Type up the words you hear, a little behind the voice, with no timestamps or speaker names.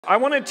I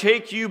want to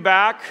take you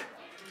back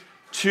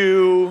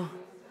to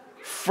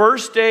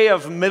first day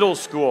of middle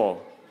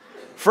school.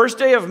 First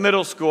day of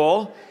middle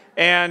school,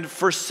 and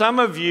for some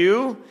of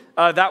you,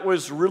 that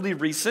was really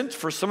recent.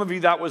 For some of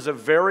you, that was a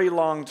very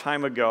long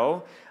time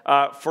ago.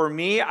 For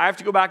me, I have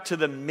to go back to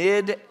the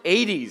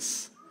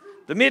mid-'80s.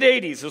 The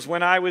mid-'80s is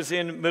when I was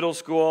in middle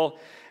school,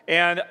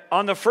 and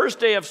on the first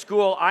day of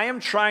school, I am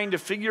trying to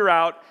figure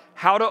out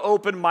how to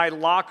open my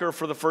locker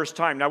for the first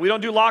time. Now, we don't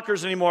do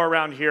lockers anymore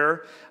around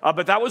here,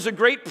 but that was a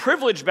great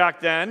privilege back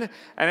then.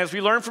 And as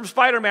we learned from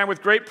Spider-Man,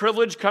 with great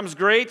privilege comes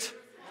great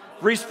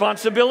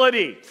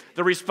responsibility.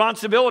 The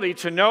responsibility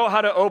to know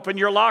how to open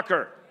your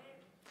locker.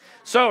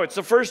 So it's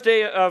the first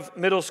day of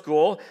middle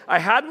school. I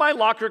had my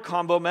locker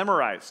combo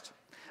memorized.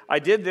 I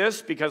did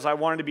this because I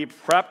wanted to be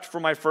prepped for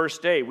my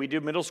first day. We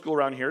do middle school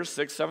around here,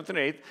 6th, 7th, and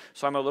 8th.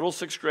 So I'm a little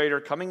 6th grader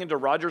coming into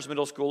Rogers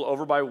Middle School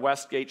over by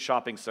Westgate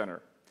Shopping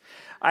Center.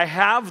 I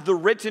have the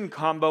written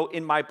combo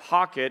in my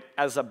pocket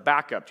as a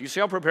backup. Do you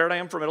see how prepared I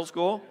am for middle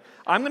school?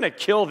 I'm going to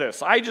kill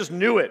this. I just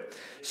knew it.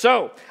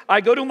 So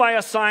I go to my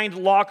assigned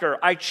locker.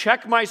 I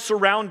check my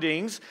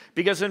surroundings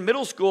because in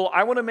middle school,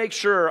 I want to make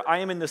sure I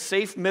am in the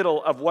safe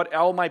middle of what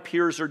all my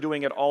peers are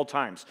doing at all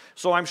times.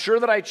 So I'm sure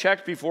that I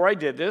checked before I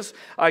did this.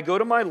 I go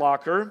to my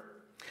locker,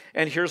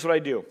 and here's what I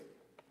do.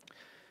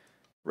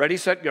 Ready,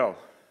 set, go.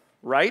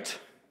 Right,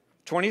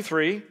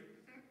 23.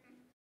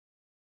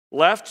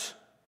 Left,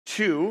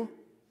 2.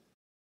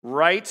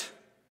 Right,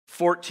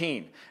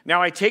 14.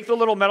 Now I take the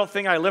little metal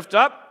thing, I lift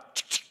up,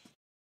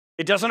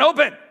 it doesn't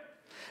open.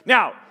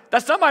 Now,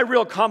 that's not my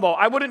real combo.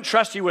 I wouldn't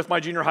trust you with my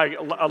junior high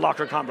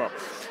locker combo.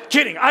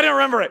 Kidding, I didn't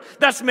remember it.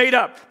 That's made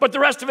up, but the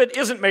rest of it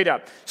isn't made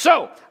up.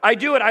 So, I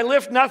do it, I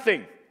lift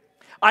nothing.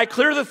 I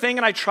clear the thing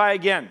and I try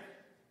again.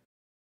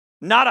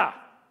 Nada.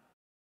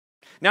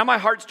 Now my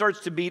heart starts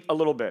to beat a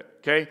little bit,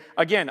 okay?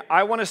 Again,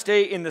 I want to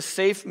stay in the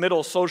safe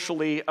middle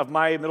socially of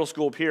my middle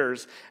school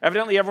peers.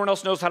 Evidently, everyone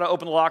else knows how to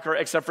open the locker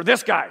except for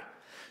this guy.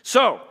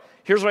 So,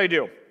 here's what I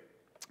do.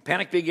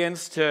 Panic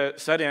begins to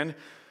set in.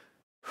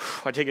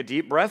 I take a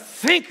deep breath.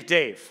 Think,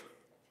 Dave.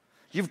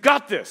 You've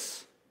got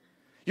this.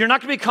 You're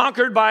not going to be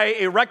conquered by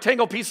a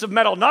rectangle piece of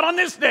metal. Not on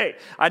this day.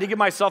 I had to give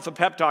myself a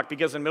pep talk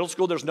because in middle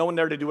school, there's no one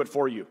there to do it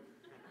for you.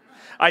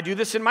 I do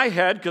this in my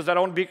head because I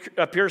don't want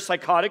to appear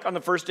psychotic on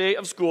the first day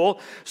of school.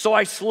 So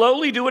I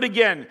slowly do it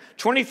again.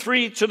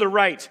 23 to the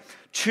right,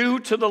 2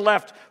 to the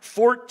left,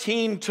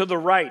 14 to the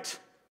right.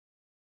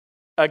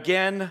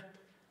 Again,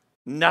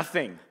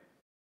 nothing.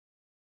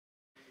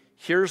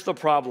 Here's the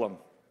problem.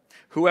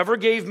 Whoever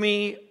gave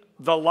me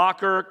the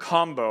locker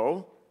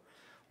combo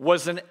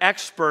was an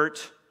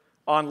expert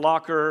on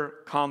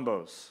locker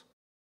combos.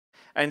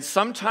 And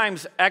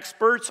sometimes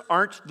experts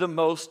aren't the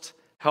most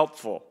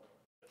helpful.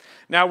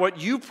 Now,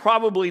 what you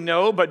probably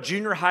know, but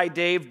junior high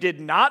Dave did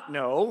not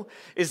know,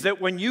 is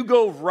that when you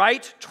go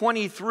right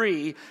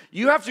 23,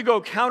 you have to go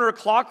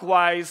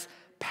counterclockwise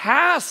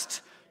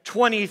past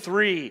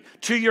 23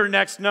 to your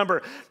next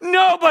number.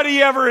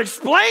 Nobody ever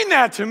explained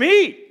that to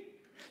me.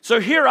 So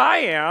here I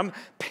am,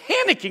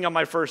 panicking on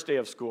my first day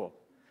of school.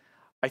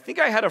 I think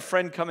I had a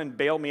friend come and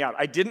bail me out.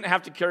 I didn't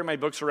have to carry my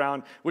books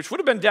around, which would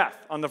have been death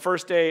on the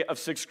first day of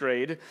 6th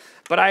grade,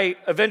 but I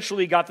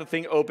eventually got the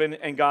thing open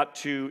and got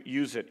to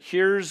use it.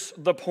 Here's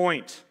the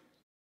point.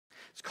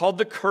 It's called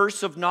the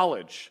curse of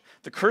knowledge.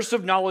 The curse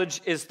of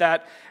knowledge is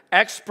that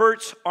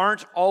experts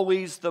aren't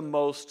always the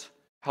most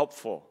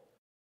helpful.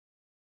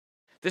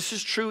 This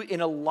is true in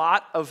a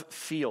lot of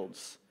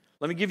fields.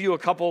 Let me give you a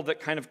couple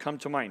that kind of come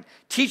to mind.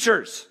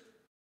 Teachers,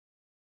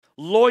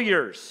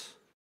 lawyers,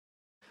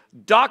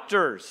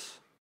 doctors,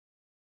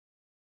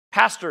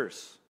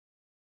 pastors.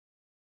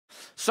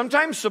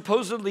 Sometimes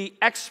supposedly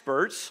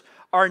experts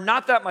are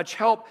not that much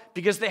help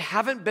because they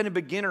haven't been a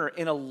beginner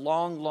in a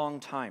long,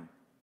 long time.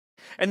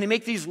 And they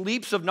make these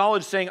leaps of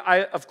knowledge saying,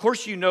 of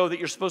course you know that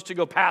you're supposed to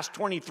go past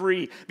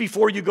 23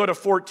 before you go to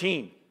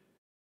 14.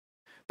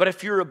 But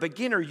if you're a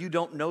beginner, you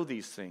don't know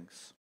these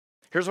things.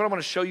 Here's what I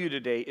want to show you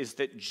today is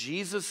that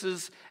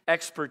Jesus'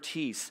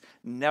 expertise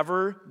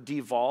never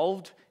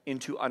devolved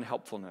into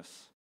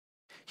unhelpfulness.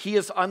 He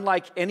is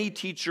unlike any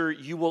teacher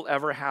you will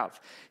ever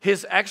have.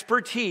 His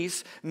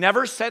expertise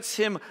never sets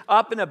him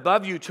up and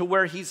above you to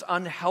where he's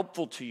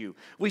unhelpful to you.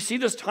 We see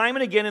this time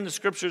and again in the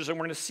scriptures, and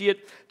we're going to see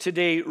it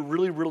today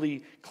really,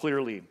 really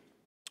clearly.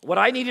 What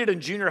I needed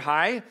in junior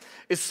high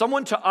is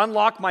someone to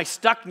unlock my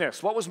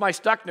stuckness. What was my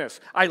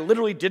stuckness? I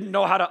literally didn't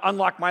know how to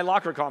unlock my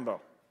locker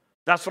combo.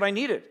 That's what I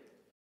needed.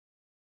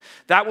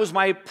 That was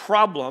my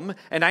problem,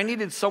 and I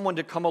needed someone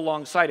to come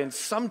alongside. And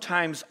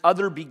sometimes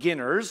other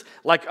beginners,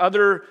 like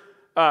other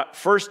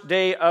first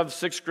day of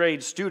 6th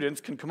grade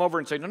students, can come over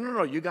and say,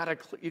 no, you gotta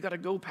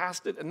go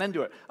past it and then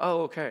do it.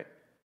 Oh, okay.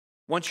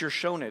 Once you're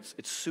shown it,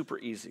 it's super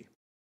easy.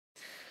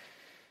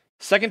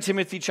 2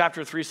 Timothy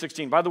chapter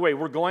 3:16. By the way,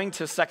 we're going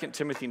to 2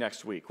 Timothy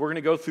next week. We're going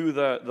to go through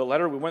the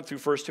letter. We went through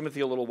 1 Timothy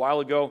a little while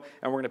ago,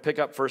 and we're going to pick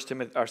up 2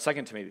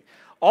 Timothy.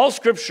 All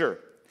scripture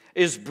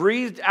is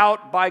breathed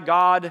out by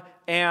God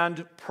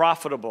and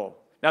profitable.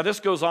 Now, this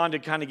goes on to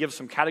kind of give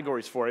some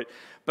categories for it,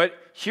 but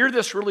hear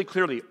this really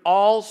clearly.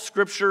 All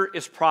Scripture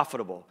is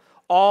profitable.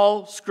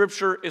 All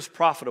Scripture is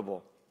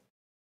profitable.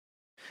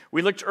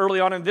 We looked early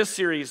on in this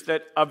series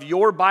that of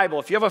your Bible,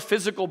 if you have a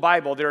physical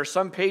Bible, there are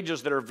some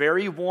pages that are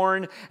very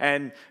worn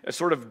and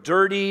sort of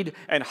dirtied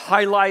and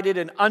highlighted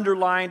and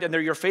underlined, and they're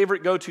your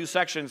favorite go-to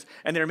sections.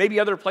 And there may be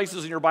other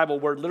places in your Bible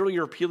where literally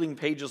you're peeling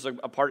pages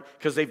apart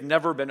because they've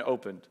never been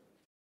opened.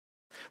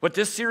 What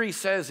this series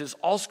says is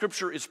all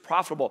Scripture is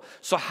profitable.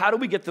 So how do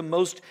we get the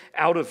most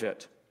out of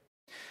it?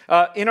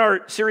 In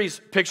our series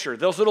picture,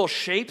 those little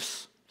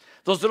shapes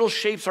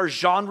are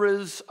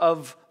genres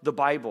of the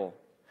Bible.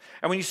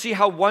 And when you see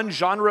how one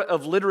genre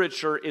of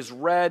literature is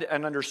read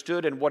and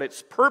understood and what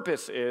its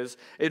purpose is,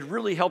 it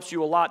really helps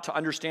you a lot to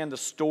understand the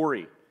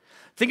story.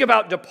 Think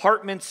about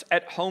departments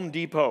at Home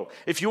Depot.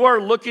 If you are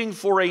looking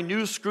for a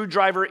new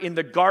screwdriver in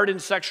the garden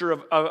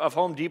section of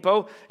Home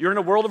Depot, you're in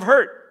a world of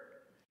hurt.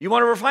 You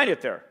want to find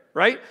it there,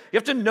 right? You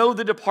have to know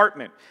the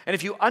department. And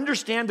if you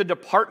understand the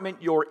department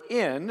you're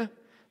in,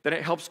 then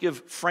it helps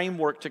give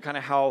framework to kind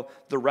of how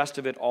the rest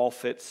of it all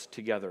fits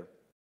together.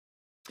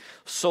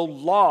 So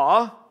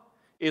law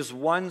is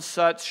one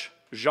such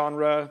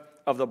genre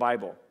of the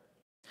Bible.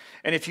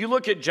 And if you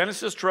look at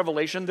Genesis to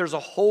Revelation, there's a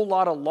whole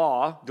lot of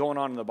law going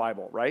on in the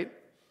Bible, right?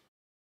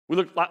 We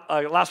looked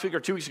last week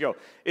or 2 weeks ago.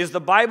 Is the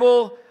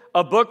Bible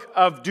a book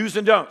of do's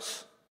and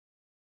don'ts?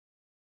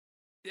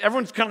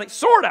 Everyone's kind of like,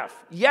 sort of.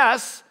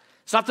 Yes,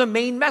 it's not the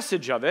main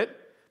message of it,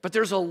 but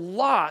there's a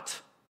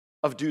lot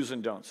of do's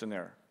and don'ts in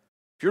there.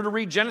 If you're to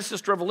read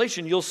Genesis to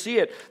Revelation, you'll see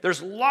it.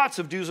 There's lots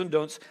of do's and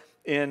don'ts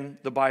in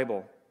the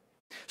Bible.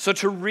 So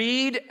to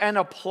read and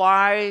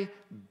apply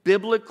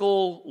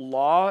biblical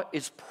law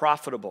is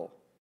profitable.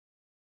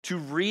 To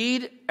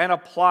read and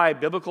apply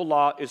biblical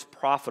law is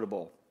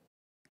profitable.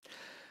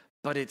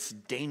 But it's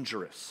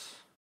dangerous.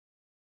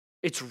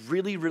 It's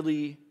really,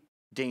 really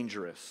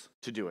dangerous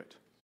to do it.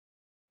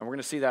 And we're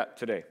going to see that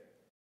today.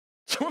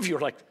 Some of you are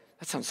like,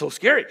 that sounds so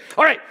scary.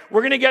 All right,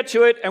 we're going to get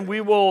to it and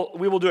we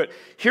will do it.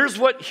 Here's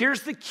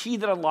the key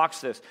that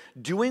unlocks this.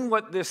 Doing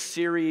what this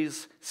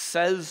series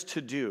says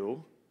to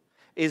do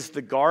is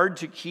the guard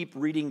to keep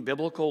reading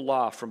biblical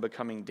law from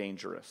becoming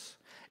dangerous.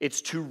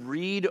 It's to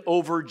read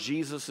over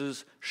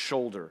Jesus'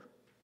 shoulder.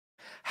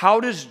 How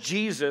does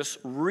Jesus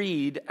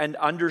read and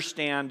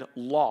understand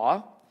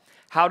law?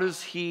 How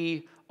does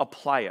he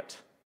apply it?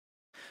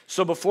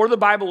 So before the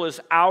Bible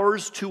is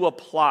ours to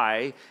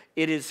apply,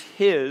 it is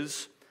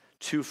his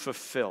to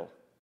fulfill.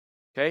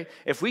 Okay?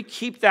 If we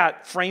keep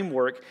that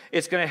framework,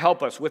 it's going to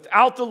help us.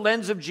 Without the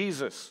lens of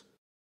Jesus,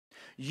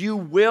 you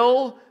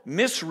will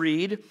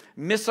misread,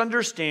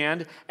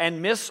 misunderstand,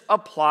 and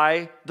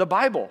misapply the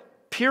Bible,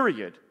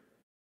 period.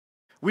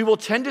 We will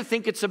tend to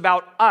think it's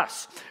about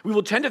us. We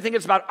will tend to think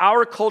it's about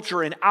our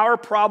culture and our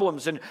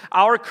problems and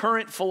our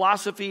current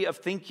philosophy of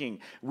thinking.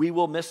 We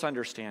will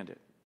misunderstand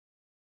it.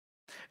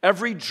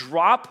 Every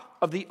drop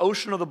of the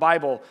ocean of the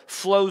Bible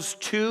flows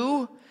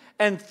to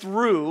and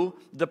through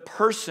the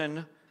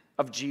person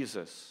of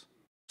Jesus.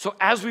 So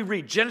as we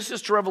read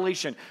Genesis to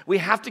Revelation, we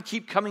have to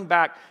keep coming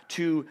back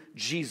to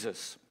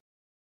Jesus.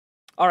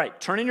 All right,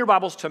 turn in your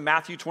Bibles to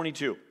Matthew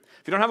 22.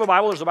 If you don't have a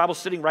Bible, there's a Bible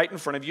sitting right in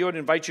front of you. I'd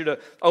invite you to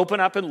open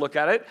up and look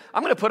at it.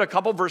 I'm going to put a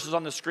couple verses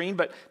on the screen,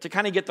 but to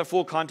kind of get the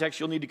full context,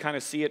 you'll need to kind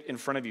of see it in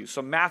front of you.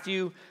 So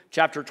Matthew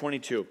chapter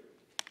 22.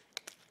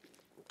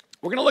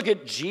 We're going to look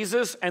at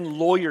Jesus and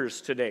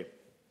lawyers today.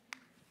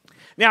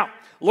 Now,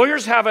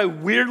 lawyers have a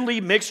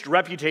weirdly mixed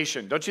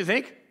reputation, don't you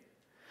think?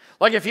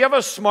 Like if you have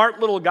a smart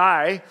little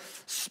guy,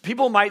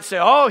 people might say,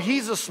 oh,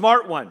 he's a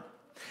smart one.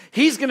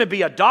 He's going to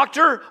be a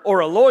doctor or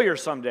a lawyer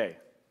someday.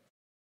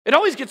 It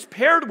always gets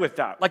paired with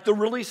that, like the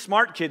really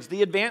smart kids,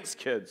 the advanced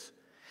kids.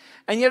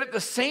 And yet at the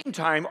same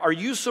time, are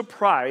you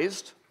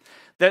surprised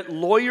that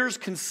lawyers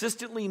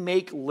consistently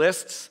make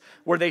lists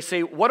where they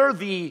say, what are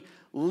the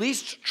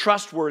least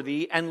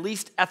trustworthy and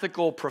least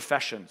ethical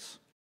professions?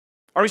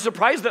 Are we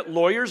surprised that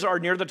lawyers are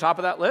near the top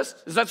of that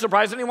list? Does that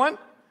surprise anyone?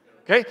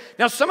 Okay.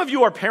 Now, some of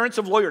you are parents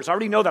of lawyers. I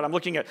already know that. I'm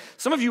looking at.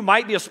 Some of you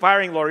might be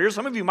aspiring lawyers.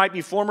 Some of you might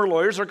be former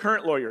lawyers or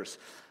current lawyers.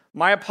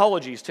 My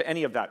apologies to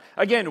any of that.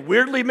 Again,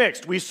 weirdly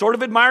mixed. We sort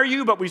of admire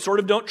you, but we sort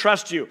of don't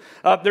trust you.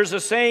 There's a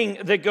saying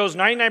that goes,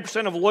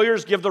 99% of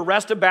lawyers give the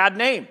rest a bad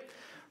name,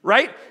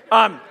 right?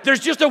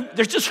 There's just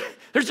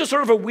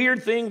sort of a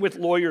weird thing with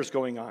lawyers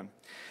going on.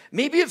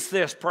 Maybe it's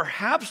this.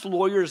 Perhaps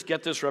lawyers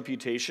get this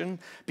reputation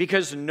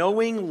because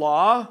knowing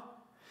law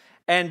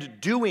and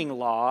doing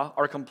law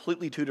are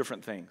completely two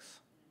different things.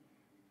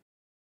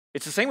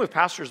 It's the same with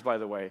pastors, by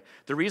the way.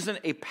 The reason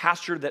a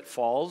pastor that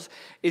falls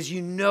is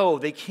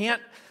they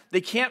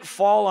can't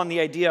fall on the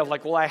idea of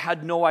like, well, I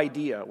had no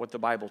idea what the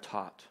Bible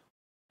taught.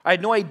 I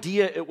had no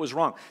idea it was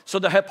wrong. So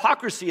the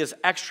hypocrisy is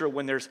extra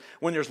when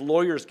there's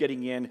lawyers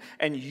getting in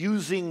and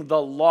using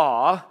the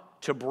law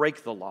to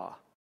break the law.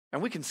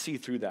 And we can see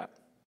through that.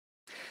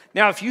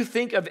 Now, if you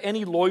think of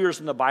any lawyers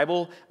in the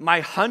Bible, my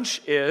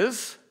hunch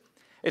is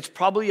it's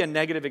probably a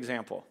negative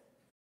example.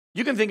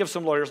 You can think of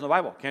some lawyers in the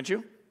Bible, can't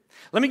you?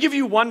 Let me give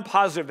you one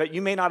positive that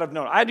you may not have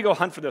known. I had to go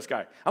hunt for this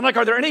guy. I'm like,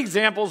 are there any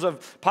examples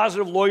of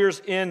positive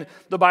lawyers in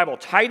the Bible?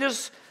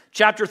 Titus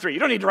chapter 3. You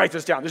don't need to write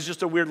this down. This is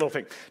just a weird little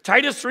thing.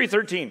 Titus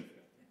 3:13.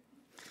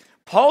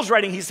 Paul's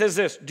writing, he says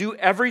this, do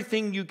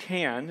everything you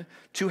can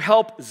to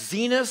help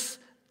Zenas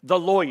the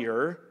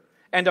lawyer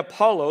and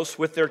Apollos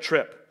with their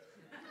trip.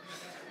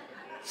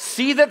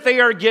 See that they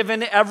are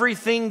given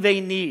everything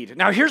they need.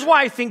 Now, here's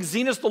why I think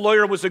Zenas the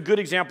lawyer was a good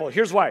example.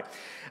 Here's why.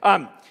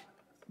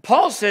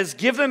 Paul says,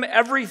 give them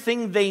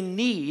everything they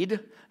need,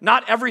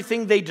 not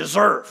everything they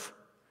deserve.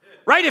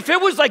 Right? If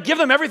it was like, give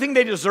them everything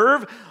they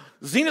deserve,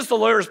 Zenas the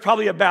lawyer is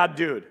probably a bad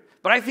dude.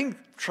 But I think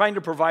trying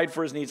to provide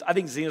for his needs, I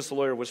think Zenas the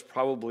lawyer was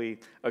probably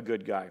a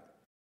good guy.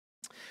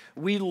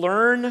 We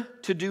learn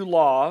to do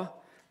law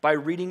by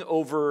reading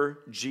over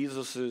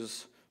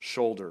Jesus'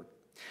 shoulder.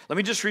 Let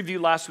me just review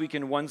last week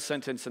in one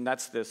sentence, and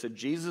that's this, that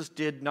Jesus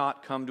did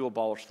not come to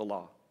abolish the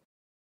law.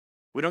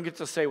 We don't get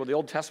to say, well, the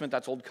Old Testament,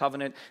 that's Old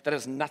Covenant. That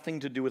has nothing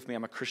to do with me.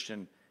 I'm a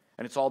Christian,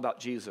 and it's all about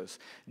Jesus.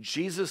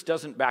 Jesus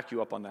doesn't back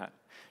you up on that.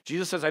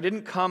 Jesus says, I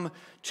didn't come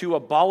to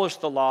abolish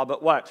the law,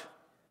 but what?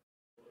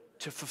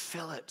 To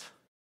fulfill it.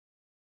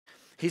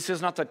 He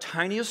says, not the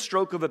tiniest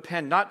stroke of a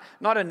pen, not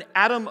an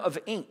atom of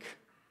ink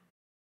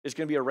is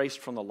going to be erased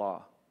from the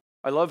law.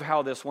 I love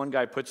how this one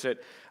guy puts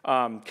it.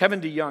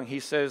 Kevin DeYoung, he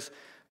says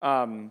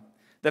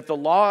that the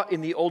law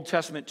in the Old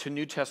Testament to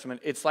New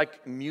Testament, it's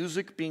like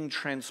music being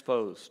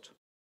transposed.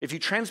 If you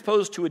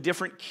transpose to a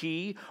different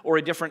key or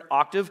a different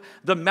octave,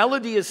 the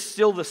melody is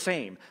still the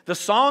same. The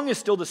song is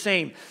still the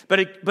same, but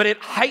it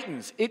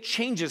heightens, it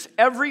changes.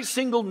 Every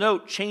single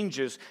note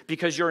changes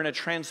because you're in a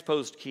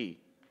transposed key.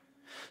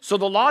 So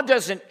the law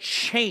doesn't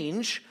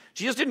change.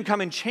 Jesus didn't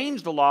come and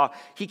change the law.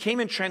 He came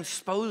and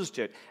transposed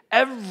it.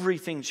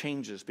 Everything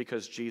changes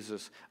because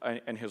Jesus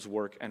and his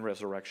work and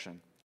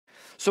resurrection.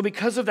 So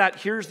because of that,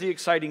 here's the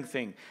exciting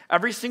thing.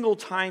 Every single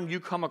time you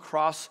come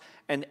across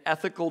an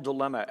ethical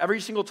dilemma, every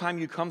single time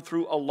you come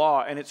through a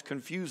law and it's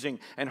confusing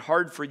and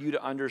hard for you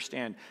to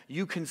understand,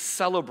 you can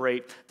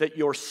celebrate that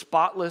your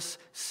spotless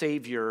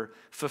Savior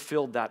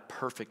fulfilled that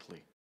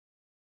perfectly.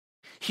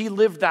 He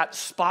lived that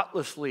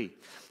spotlessly.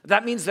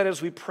 That means that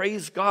as we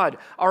praise God,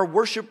 our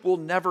worship will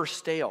never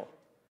stale.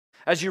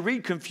 As you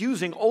read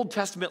confusing Old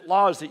Testament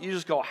laws that you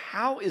just go,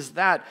 how is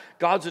that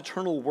God's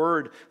eternal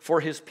word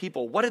for his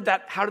people?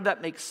 How did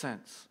that make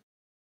sense?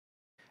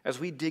 As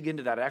we dig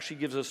into that, it actually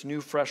gives us new,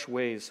 fresh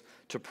ways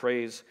to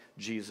praise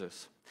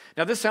Jesus.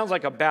 Now, this sounds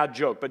like a bad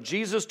joke, but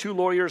Jesus, two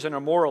lawyers, and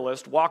a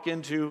moralist walk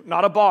into,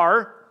 not a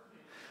bar,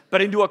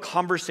 but into a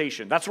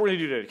conversation. That's what we're going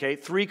to do today, okay?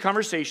 3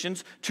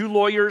 conversations, 2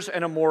 lawyers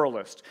and a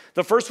moralist.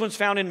 The first one's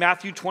found in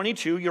Matthew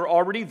 22. You're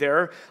already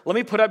there. Let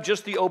me put up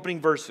just the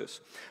opening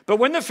verses. But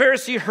when the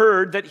Pharisee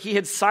heard that he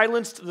had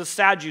silenced the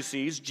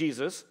Sadducees,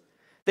 Jesus,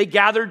 they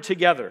gathered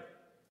together.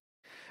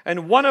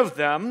 And one of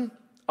them,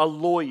 a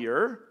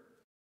lawyer,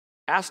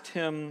 asked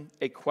him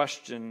a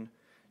question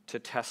to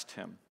test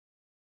him.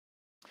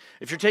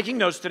 If you're taking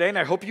notes today, and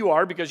I hope you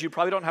are because you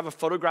probably don't have a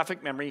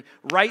photographic memory,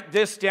 write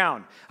this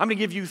down. I'm going to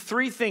give you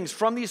 3 things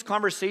from these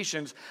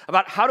conversations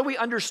about how do we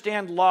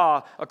understand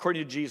law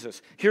according to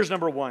Jesus. Here's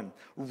number 1.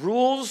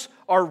 Rules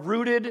are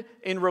rooted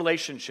in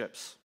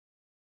relationships.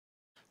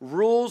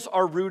 Rules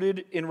are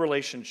rooted in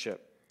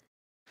relationship.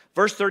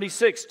 Verse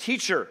 36,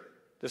 teacher,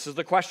 this is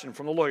the question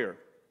from the lawyer,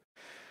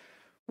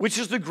 which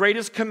is the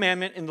greatest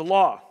commandment in the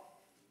law?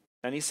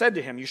 And he said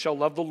to him, you shall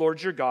love the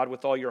Lord your God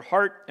with all your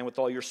heart and with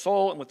all your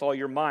soul and with all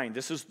your mind.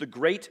 This is the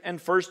great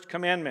and first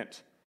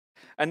commandment.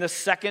 And the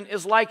second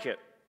is like it.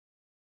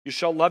 You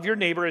shall love your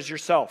neighbor as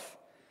yourself.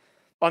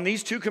 On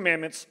these 2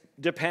 commandments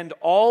depend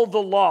all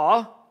the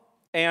law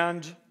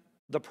and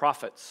the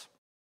prophets.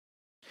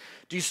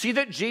 Do you see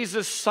that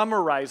Jesus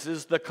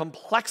summarizes the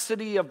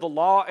complexity of the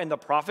law and the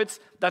prophets?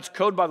 That's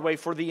code, by the way,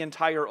 for the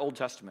entire Old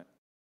Testament.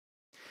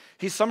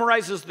 He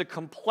summarizes the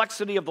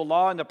complexity of the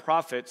law and the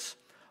prophets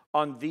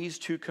on these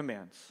 2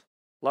 commands.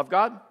 Love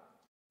God,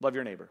 love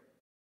your neighbor.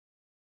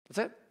 That's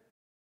it.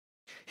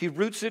 He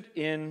roots it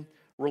in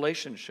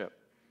relationship.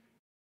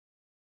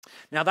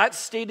 Now that's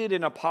stated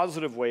in a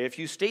positive way. If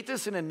you state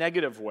this in a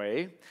negative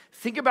way,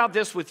 think about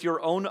this with your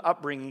own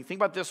upbringing. Think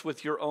about this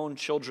with your own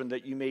children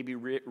that you may be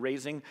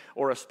raising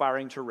or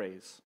aspiring to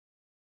raise.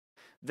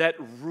 That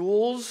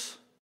rules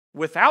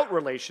without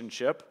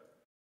relationship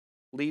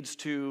leads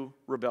to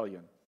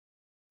rebellion.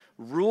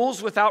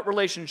 Rules without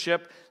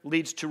relationship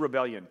leads to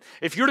rebellion.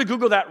 If you were to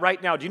Google that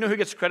right now, do you know who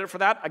gets credit for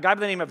that? A guy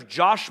by the name of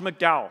Josh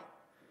McDowell.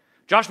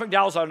 Josh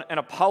McDowell is an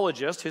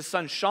apologist. His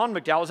son, Sean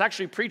McDowell, is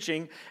actually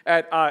preaching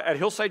at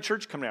Hillside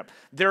Church coming up.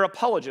 They're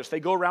apologists. They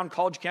go around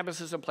college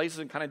campuses and places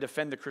and kind of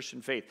defend the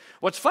Christian faith.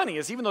 What's funny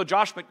is even though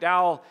Josh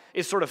McDowell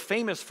is sort of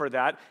famous for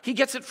that, he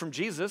gets it from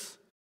Jesus.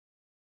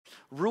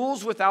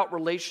 Rules without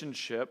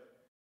relationship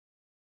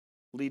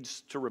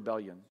leads to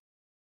rebellion.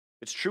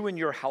 It's true in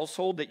your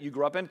household that you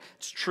grew up in.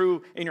 It's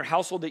true in your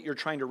household that you're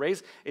trying to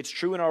raise. It's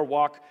true in our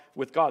walk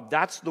with God.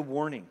 That's the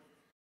warning.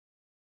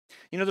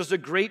 You know, there's a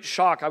great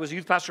shock. I was a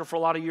youth pastor for a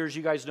lot of years.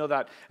 You guys know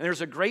that. And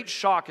there's a great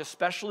shock,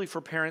 especially for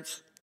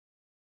parents,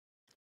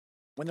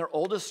 when their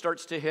oldest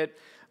starts to hit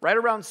right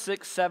around 6th,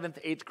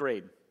 7th, 8th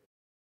grade.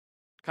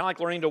 Kind of like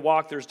learning to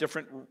walk, there's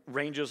different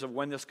ranges of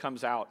when this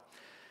comes out.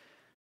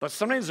 But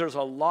sometimes there's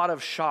a lot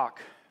of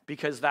shock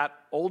because that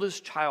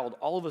oldest child,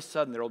 all of a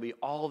sudden, there will be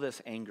all this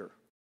anger.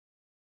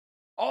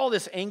 All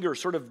this anger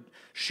sort of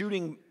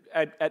shooting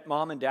at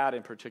mom and dad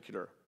in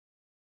particular.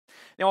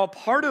 Now, a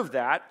part of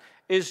that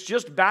is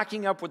just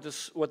backing up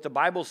with what the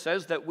Bible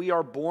says, that we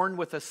are born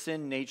with a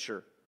sin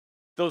nature.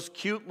 Those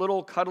cute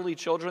little cuddly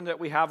children that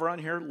we have around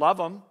here, love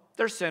them.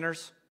 They're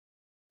sinners.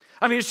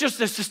 I mean, it's just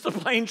the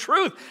plain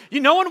truth.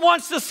 No one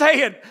wants to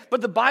say it,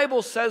 but the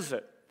Bible says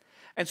it.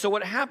 And so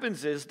what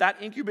happens is that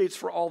incubates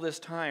for all this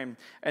time,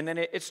 and then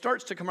it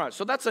starts to come out.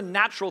 So that's a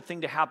natural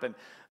thing to happen.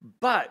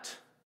 But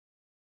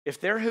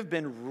if there have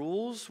been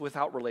rules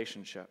without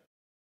relationship,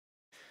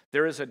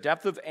 there is a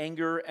depth of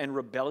anger and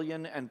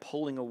rebellion and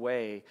pulling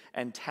away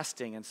and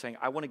testing and saying,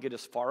 I want to get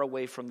as far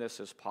away from this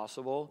as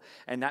possible.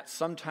 And that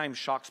sometimes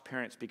shocks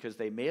parents because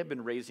they may have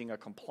been raising a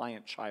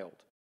compliant child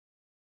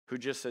who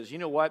just says, you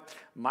know what,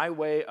 my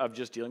way of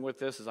just dealing with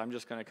this is I'm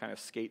just going to kind of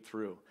skate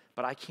through.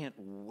 But I can't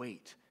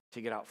wait to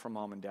get out from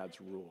mom and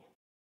dad's rule.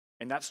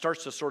 And that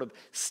starts to sort of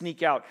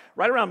sneak out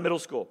right around middle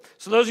school.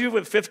 So those of you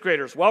with 5th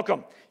graders,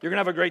 welcome. You're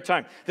going to have a great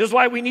time. This is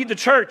why we need the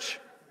church.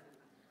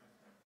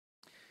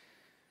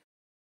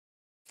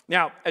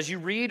 Now, as you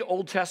read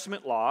Old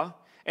Testament law,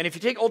 and if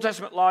you take Old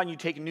Testament law and you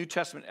take New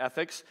Testament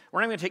ethics,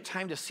 we're not going to take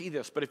time to see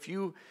this, but if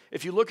you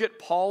look at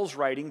Paul's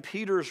writing,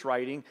 Peter's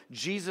writing,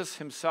 Jesus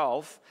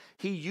himself,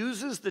 he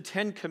uses the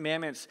 10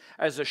 Commandments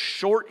as a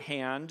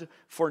shorthand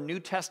for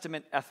New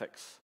Testament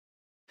ethics.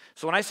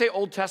 So when I say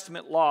Old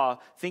Testament law,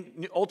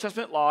 think Old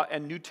Testament law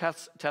and New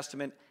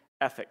Testament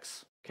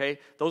ethics. Okay?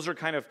 Those are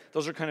kind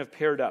of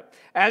paired up.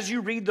 As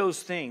you read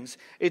those things,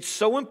 it's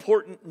so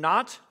important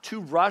not to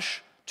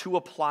rush to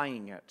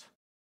applying it.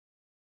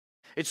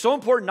 It's so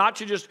important not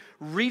to just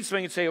read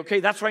something and say, okay,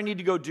 that's what I need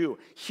to go do.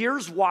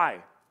 Here's why.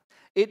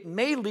 It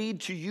may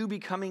lead to you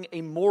becoming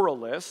a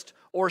moralist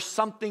or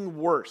something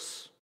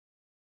worse.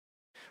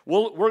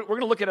 We're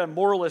going to look at a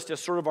moralist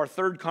as sort of our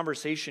third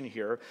conversation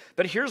here.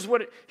 But here's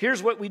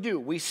what we do.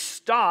 We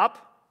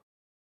stop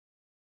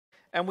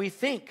and we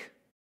think,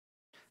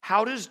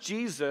 how does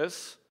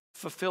Jesus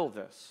fulfill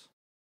this?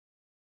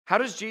 How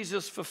does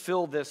Jesus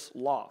fulfill this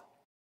law?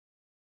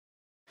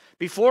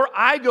 Before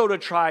I go to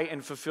try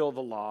and fulfill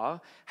the law,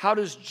 how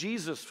does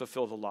Jesus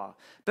fulfill the law?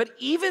 But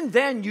even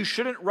then, you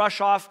shouldn't rush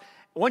off.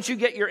 Once you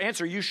get your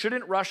answer, you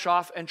shouldn't rush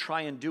off and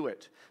try and do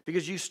it,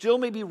 because you still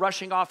may be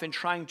rushing off and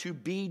trying to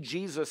be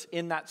Jesus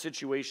in that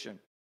situation.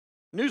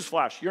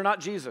 Newsflash, you're not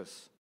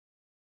Jesus,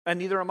 and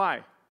neither am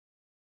I.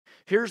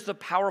 Here's the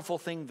powerful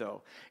thing,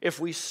 though. If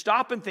we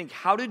stop and think,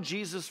 how did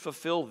Jesus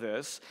fulfill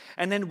this?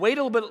 And then wait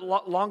a little bit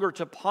longer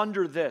to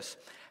ponder this.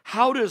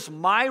 How does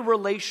my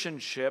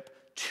relationship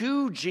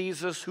to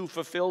Jesus who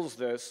fulfills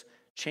this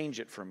change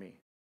it for me?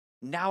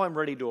 Now I'm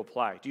ready to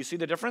apply. Do you see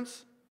the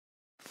difference?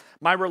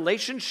 My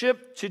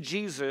relationship to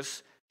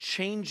Jesus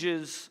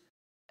changes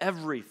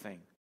everything.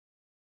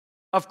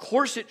 Of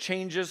course it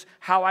changes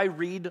how I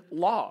read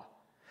law,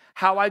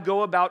 how I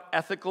go about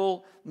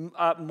ethical,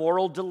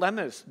 moral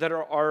dilemmas that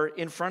are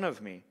in front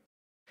of me.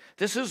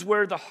 This is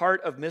where the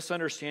heart of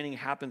misunderstanding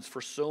happens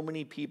for so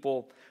many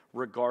people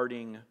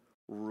regarding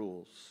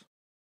rules.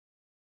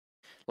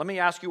 Let me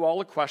ask you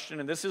all a question,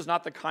 and this is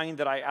not the kind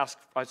that I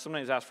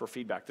sometimes ask for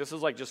feedback. This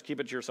is like, just keep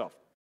it to yourself.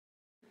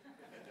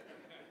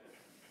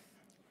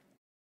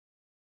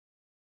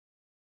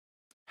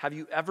 Have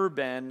you ever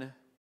been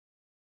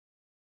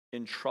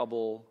in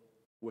trouble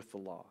with the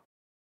law?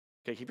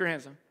 Okay, keep your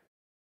hands down.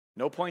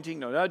 No pointing,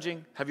 no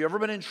nudging. Have you ever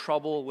been in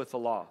trouble with the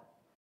law?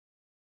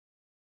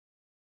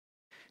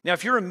 Now,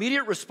 if your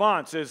immediate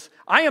response is,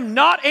 I am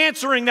not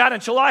answering that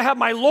until I have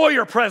my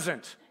lawyer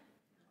present,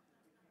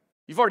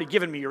 you've already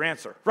given me your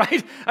answer,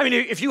 right? I mean,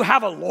 if you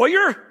have a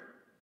lawyer,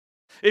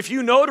 if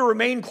you know to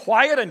remain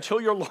quiet until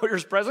your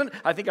lawyer's present,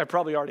 I think I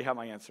probably already have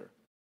my answer.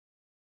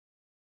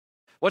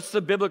 What's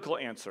the biblical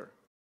answer?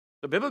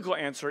 The biblical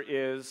answer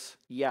is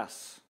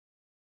yes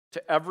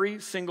to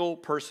every single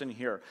person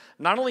here.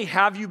 Not only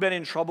have you been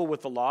in trouble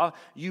with the law,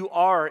 you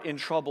are in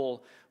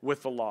trouble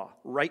with the law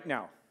right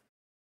now.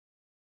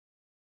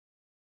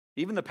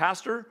 Even the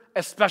pastor,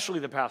 especially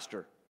the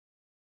pastor.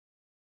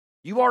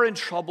 You are in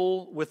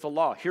trouble with the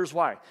law. Here's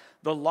why.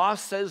 The law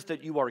says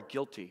that you are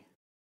guilty.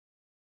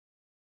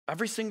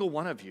 Every single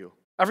one of you.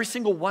 Every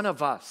single one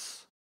of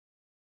us.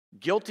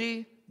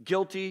 Guilty,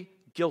 guilty,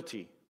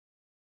 guilty.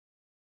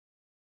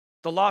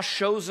 The law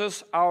shows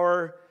us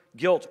our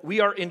guilt. We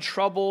are in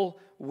trouble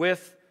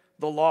with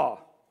the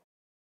law.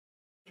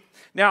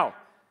 Now,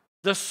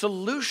 the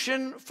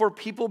solution for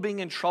people being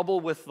in trouble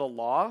with the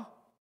law,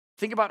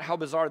 think about how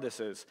bizarre this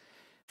is.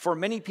 For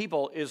many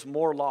people is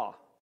more law.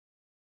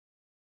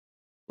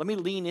 Let me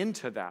lean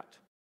into that.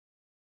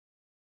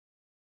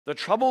 The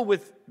trouble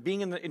with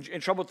being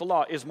in trouble with the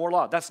law is more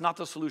law. That's not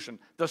the solution.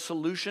 The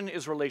solution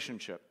is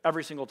relationship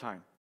every single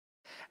time.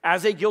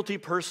 As a guilty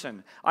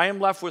person, I am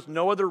left with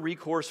no other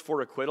recourse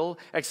for acquittal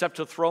except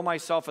to throw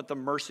myself at the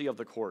mercy of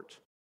the court.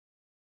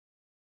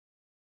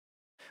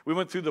 We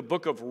went through the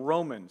book of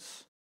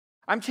Romans.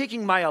 I'm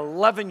taking my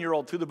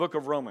 11-year-old through the book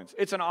of Romans.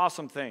 It's an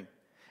awesome thing.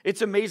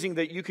 It's amazing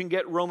that you can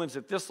get Romans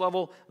at this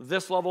level,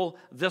 this level,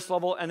 this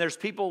level, and there's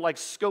people like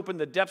scoping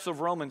the depths of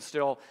Romans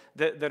still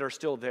that are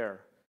still there.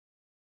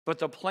 But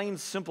the plain,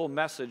 simple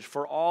message,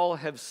 for all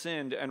have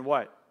sinned and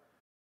what?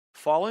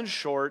 Fallen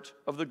short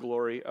of the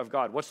glory of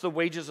God. What's the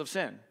wages of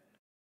sin?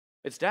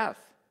 It's death.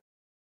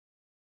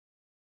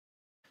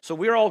 So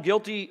we're all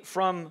guilty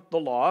from the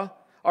law.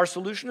 Our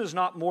solution is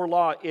not more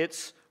law,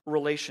 it's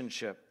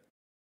relationship.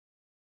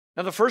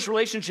 Now, the first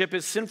relationship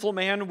is sinful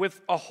man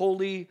with a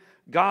holy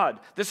God.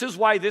 This is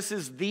why this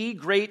is the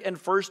great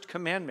and first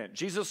commandment.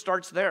 Jesus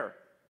starts there.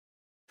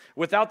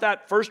 Without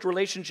that first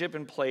relationship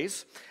in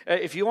place,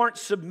 if you aren't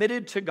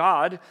submitted to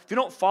God, if you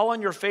don't fall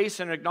on your face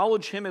and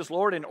acknowledge Him as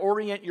Lord and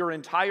orient your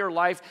entire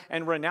life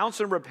and renounce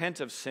and repent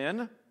of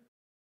sin,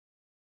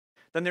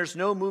 then there's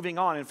no moving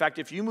on. In fact,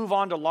 if you move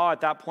on to law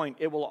at that point,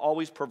 it will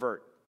always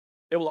pervert.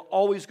 It will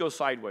always go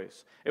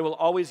sideways. It will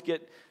always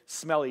get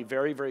smelly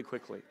very, very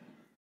quickly.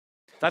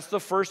 That's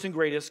the first and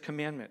greatest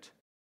commandment.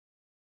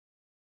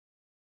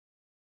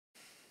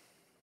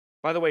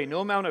 By the way, no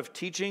amount of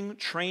teaching,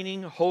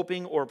 training,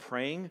 hoping, or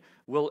praying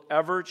will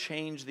ever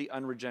change the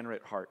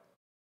unregenerate heart.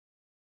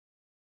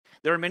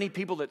 There are many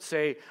people that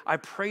say, I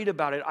prayed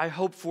about it, I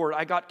hoped for it,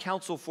 I got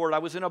counsel for it, I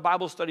was in a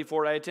Bible study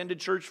for it, I attended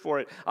church for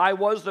it, I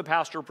was the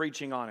pastor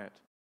preaching on it.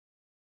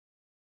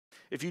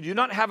 If you do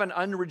not have an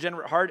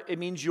unregenerate heart, it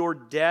means you're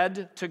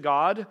dead to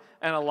God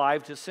and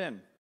alive to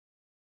sin.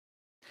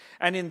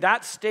 And in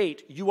that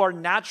state, you are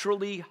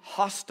naturally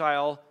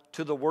hostile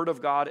to the Word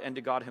of God and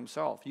to God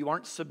Himself. You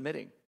aren't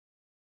submitting.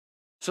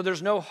 So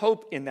there's no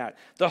hope in that.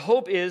 The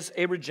hope is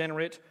a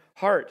regenerate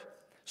heart.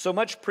 So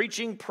much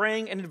preaching,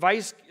 praying, and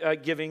advice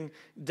giving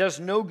does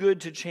no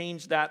good to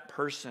change that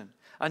person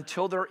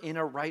until they're in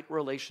a right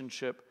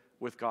relationship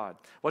with God.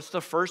 What's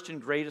the first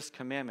and greatest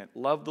commandment?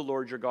 Love the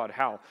Lord your God.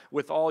 How?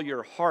 With all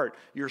your heart,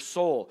 your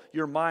soul,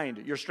 your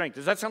mind, your strength.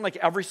 Does that sound like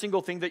every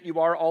single thing that you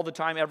are all the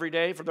time, every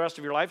day, for the rest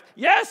of your life?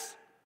 Yes!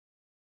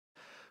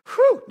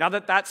 Whew! Now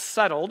that that's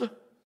settled,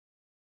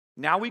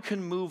 now we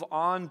can move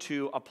on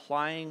to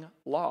applying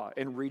law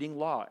and reading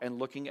law and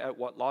looking at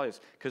what law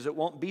is, because it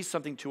won't be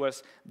something to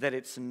us that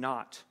it's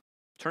not.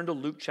 Turn to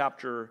Luke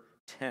chapter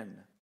 10.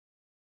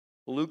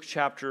 Luke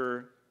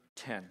chapter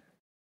 10.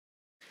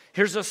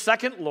 Here's a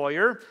second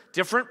lawyer,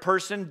 different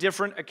person,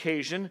 different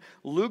occasion.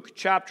 Luke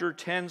chapter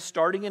 10,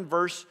 starting in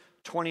verse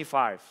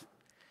 25.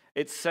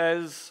 It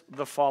says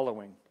the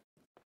following.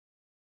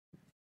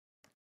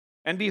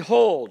 And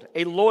behold,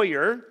 a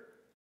lawyer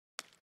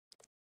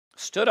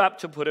stood up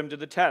to put him to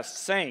the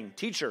test, saying,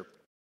 Teacher,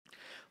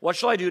 what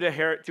shall I do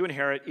to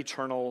inherit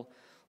eternal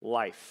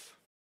life?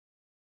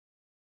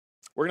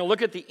 We're going to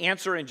look at the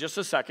answer in just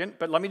a second,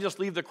 but let me just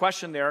leave the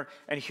question there,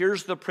 and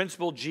here's the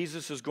principle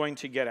Jesus is going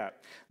to get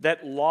at.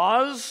 That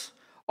laws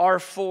are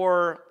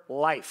for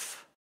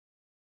life.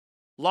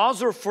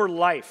 Laws are for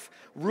life.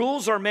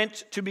 Rules are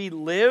meant to be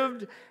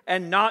lived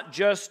and not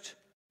just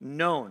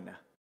known.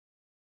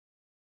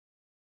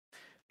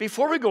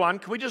 Before we go on,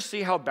 can we just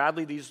see how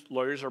badly these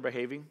lawyers are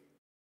behaving?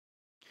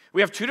 We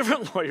have two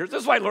different lawyers.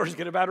 This is why lawyers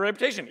get a bad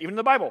reputation, even in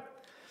the Bible.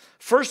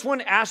 First one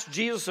asked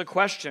Jesus a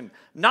question,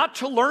 not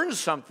to learn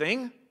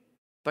something,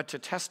 but to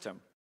test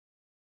him.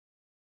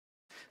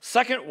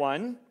 Second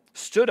one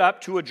stood up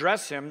to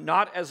address him,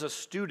 not as a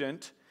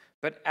student,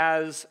 but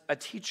as a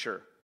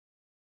teacher.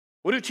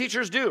 What do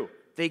teachers do?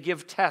 They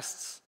give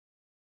tests.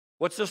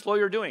 What's this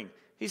lawyer doing?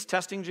 He's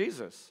testing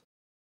Jesus.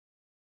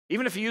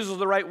 Even if he uses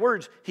the right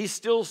words, he's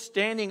still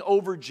standing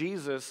over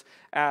Jesus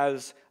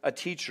as a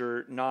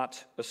teacher,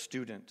 not a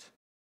student.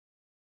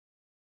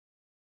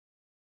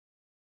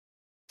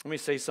 Let me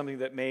say something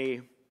that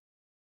may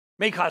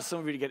cause some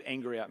of you to get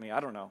angry at me. I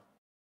don't know.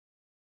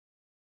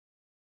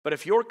 But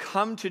if your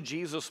come to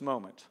Jesus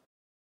moment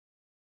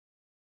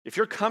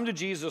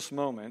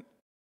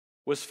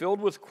was filled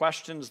with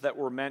questions that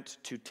were meant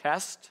to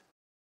test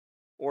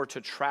or to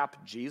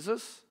trap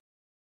Jesus,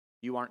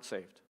 you aren't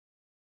saved.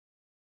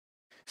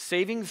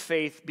 Saving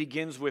faith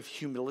begins with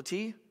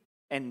humility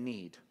and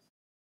need,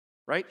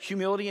 right?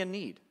 Humility and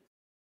need.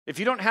 If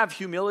you don't have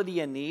humility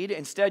and need,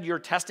 instead you're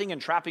testing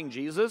and trapping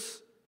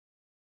Jesus,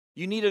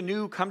 you need a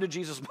new come to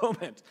Jesus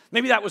moment.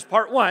 Maybe that was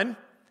part one,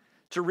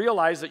 to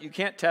realize that you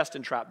can't test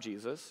and trap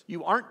Jesus.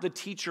 You aren't the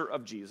teacher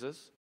of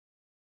Jesus.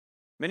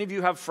 Many of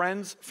you have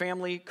friends,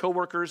 family,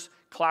 coworkers,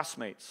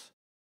 classmates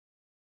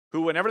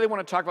who, whenever they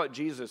want to talk about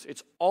Jesus,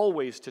 it's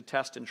always to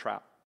test and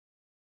trap.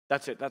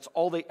 That's it. That's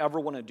all they ever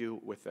want to do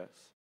with this.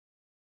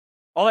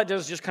 All that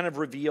does is just kind of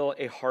reveal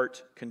a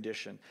heart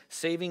condition.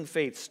 Saving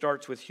faith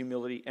starts with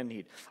humility and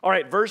need. All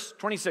right, verse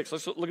 26,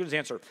 let's look at his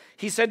answer.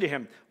 He said to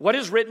him, "What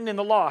is written in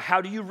the law?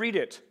 How do you read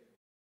it?"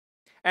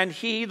 And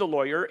he, the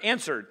lawyer,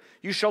 answered,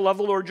 "You shall love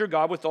the Lord your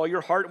God with all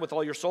your heart, and with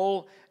all your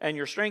soul, and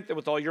your strength, and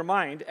with all your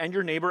mind, and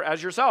your neighbor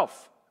as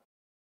yourself."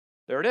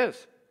 There it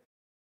is.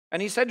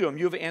 And he said to him,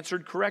 "You have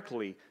answered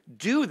correctly.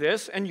 Do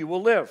this, and you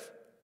will live."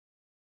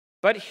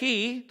 But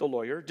he, the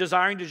lawyer,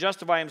 desiring to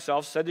justify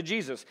himself, said to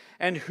Jesus,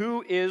 "And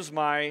who is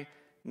my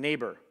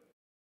neighbor.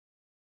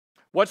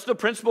 What's the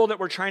principle that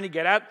we're trying to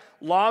get at?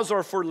 Laws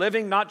are for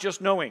living, not just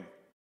knowing.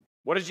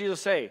 What does Jesus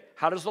say?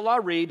 How does the law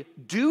read?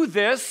 Do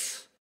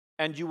this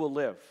and you will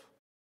live.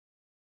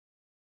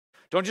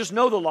 Don't just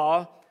know the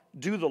law,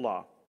 do the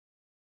law.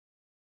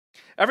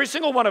 Every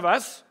single one of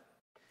us,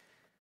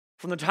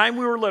 from the time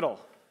we were little,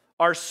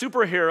 are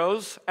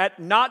superheroes at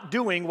not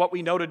doing what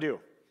we know to do.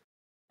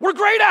 We're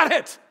great at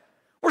it.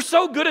 We're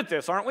so good at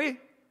this, aren't we?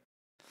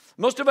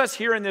 Most of us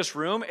here in this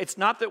room, it's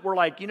not that we're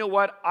like, you know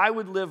what, I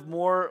would live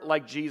more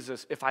like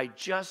Jesus if I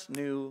just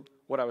knew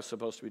what I was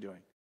supposed to be doing.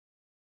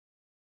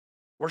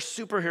 We're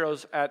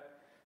superheroes at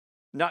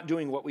not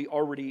doing what we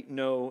already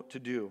know to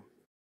do.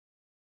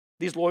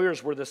 These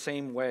lawyers were the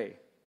same way.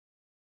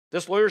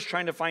 This lawyer's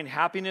trying to find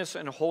happiness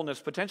and wholeness,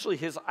 potentially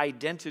his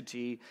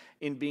identity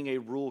in being a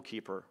rule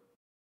keeper.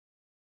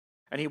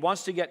 And he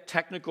wants to get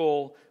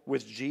technical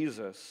with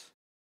Jesus,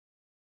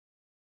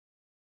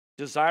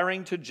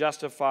 desiring to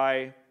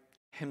justify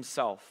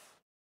himself.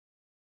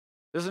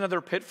 This is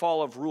another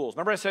pitfall of rules.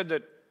 Remember I said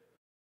that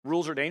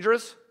rules are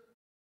dangerous?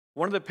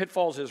 One of the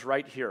pitfalls is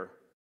right here.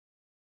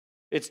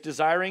 It's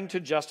desiring to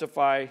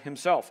justify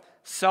himself.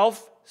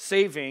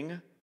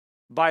 Self-saving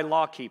by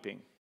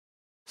law-keeping.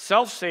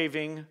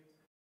 Self-saving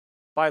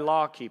by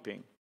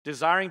law-keeping.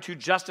 Desiring to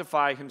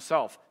justify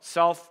himself.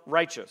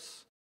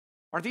 Self-righteous.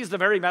 Aren't these the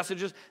very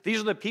messages? These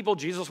are the people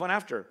Jesus went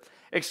after.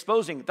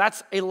 Exposing.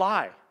 That's a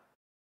lie.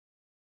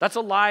 That's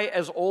a lie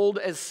as old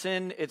as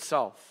sin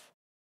itself.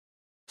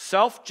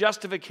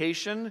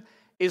 Self-justification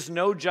is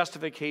no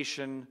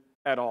justification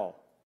at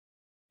all.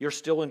 You're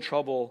still in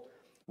trouble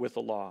with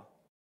the law.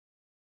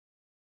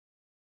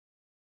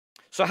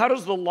 So how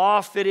does the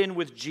law fit in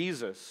with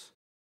Jesus?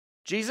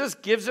 Jesus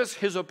gives us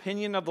his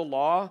opinion of the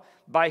law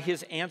by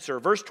his answer.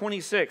 Verse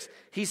 26,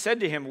 he said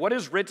to him, "What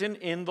is written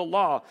in the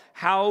law?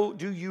 How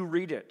do you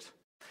read it?"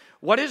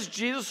 What is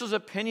Jesus'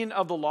 opinion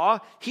of the law?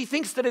 He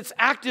thinks that it's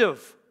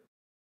active.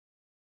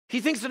 He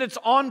thinks that it's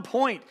on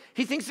point.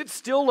 He thinks it's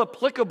still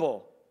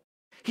applicable.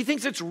 He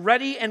thinks it's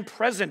ready and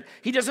present.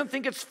 He doesn't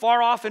think it's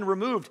far off and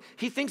removed.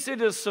 He thinks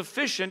it is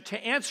sufficient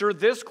to answer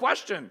this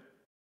question.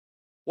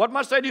 What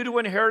must I do to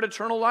inherit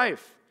eternal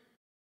life?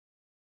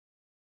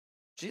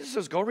 Jesus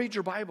says, go read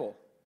your Bible.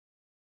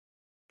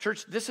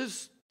 Church, this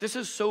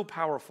is so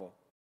powerful.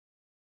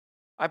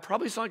 I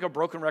probably sound like a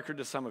broken record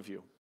to some of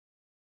you.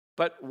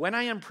 But when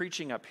I am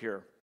preaching up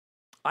here,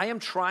 I am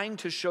trying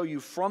to show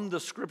you from the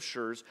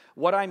scriptures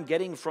what I'm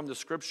getting from the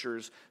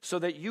scriptures so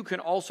that you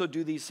can also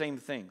do these same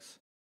things.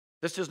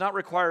 This does not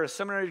require a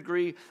seminary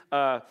degree,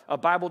 a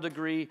Bible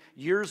degree,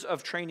 years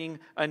of training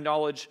and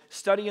knowledge,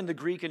 study in the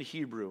Greek and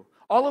Hebrew.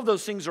 All of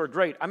those things are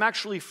great. I'm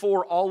actually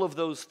for all of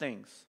those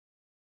things.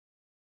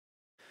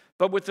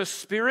 But with the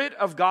Spirit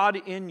of God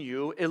in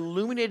you,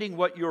 illuminating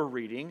what you're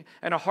reading,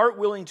 and a heart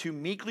willing to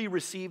meekly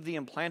receive the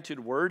implanted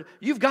word,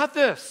 you've got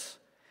this.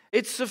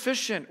 It's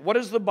sufficient. What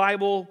does the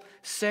Bible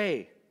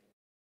say?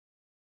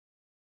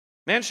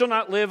 Man shall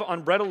not live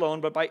on bread alone,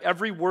 but by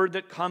every word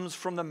that comes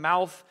from the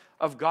mouth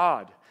of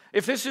God.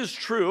 If this is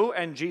true,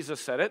 and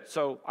Jesus said it,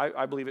 so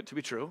I believe it to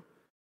be true,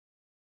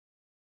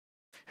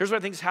 here's what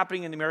I think is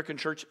happening in the American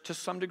church to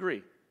some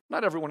degree.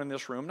 Not everyone in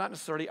this room, not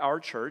necessarily our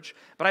church,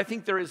 but I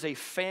think there is a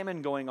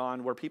famine going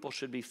on where people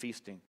should be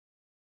feasting.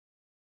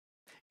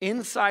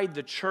 Inside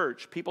the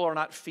church, people are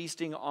not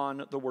feasting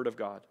on the Word of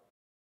God.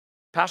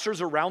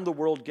 Pastors around the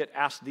world get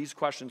asked these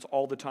questions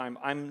all the time.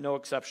 I'm no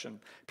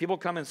exception. People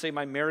come and say,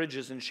 my marriage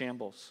is in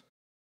shambles.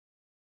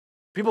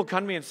 People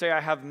come to me and say,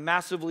 I have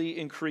massively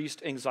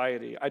increased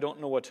anxiety. I don't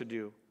know what to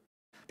do.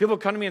 People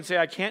come to me and say,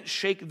 I can't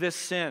shake this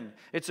sin.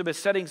 It's a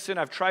besetting sin.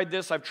 I've tried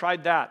this, I've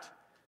tried that.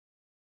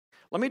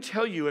 Let me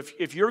tell you,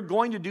 if you're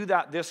going to do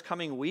that this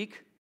coming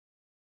week,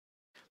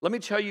 let me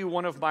tell you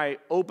one of my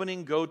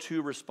opening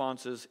go-to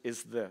responses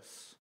is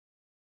this.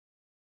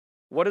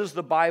 What does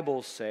the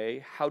Bible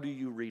say? How do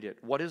you read it?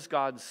 What is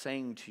God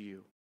saying to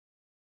you?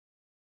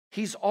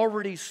 He's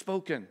already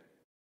spoken.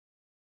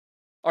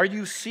 Are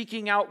you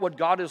seeking out what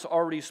God has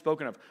already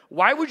spoken of?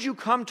 Why would you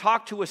come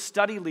talk to a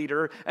study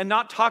leader and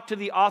not talk to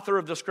the author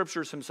of the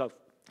scriptures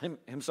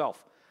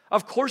himself?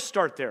 Of course,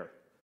 start there.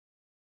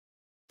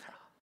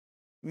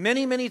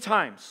 Many, many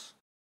times.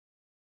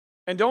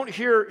 And don't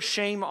hear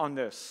shame on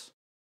this.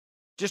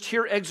 Just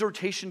hear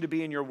exhortation to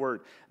be in your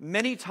word.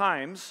 Many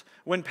times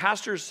when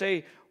pastors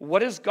say,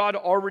 what has God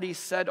already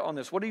said on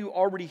this? What are you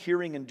already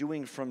hearing and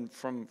doing from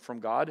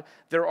God?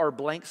 There are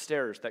blank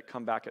stares that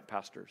come back at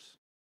pastors.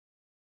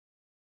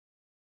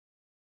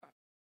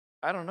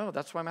 I don't know.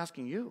 That's why I'm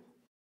asking you.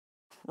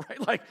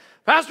 Right? Like,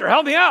 Pastor,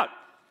 help me out.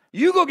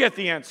 You go get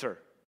the answer.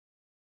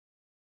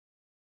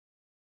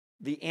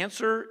 The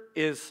answer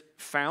is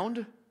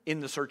found in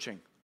the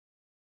searching.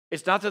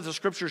 It's not that the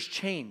scriptures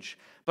change,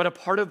 but a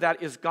part of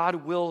that is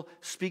God will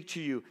speak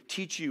to you,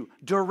 teach you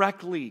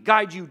directly,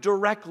 guide you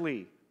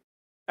directly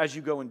as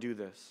you go and do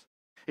this.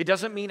 It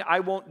doesn't mean I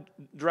won't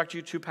direct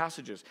you to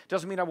passages. It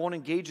doesn't mean I won't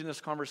engage in this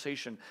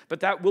conversation, but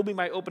that will be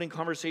my opening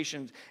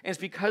conversation. And it's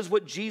because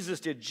what Jesus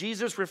did.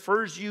 Jesus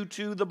refers you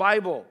to the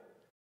Bible.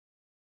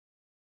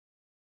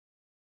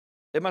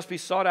 It must be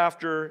sought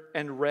after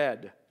and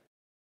read.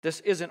 This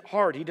isn't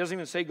hard. He doesn't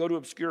even say go to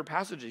obscure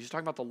passages. He's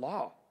talking about the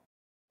law.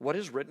 What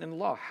is written in the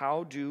law?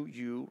 How do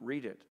you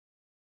read it?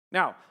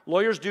 Now,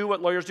 lawyers do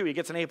what lawyers do. He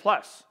gets an A+.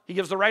 He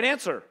gives the right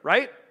answer,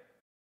 right?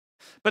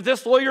 But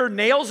this lawyer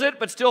nails it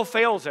but still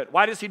fails it.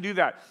 Why does he do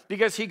that?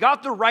 Because he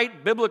got the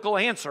right biblical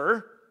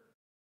answer,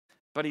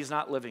 but he's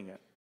not living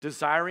it,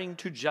 desiring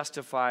to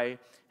justify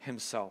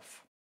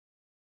himself.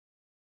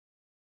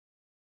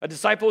 A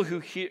disciple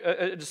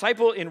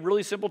in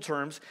really simple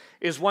terms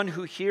is one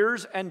who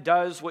hears and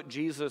does what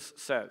Jesus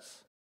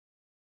says.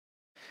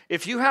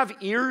 If you have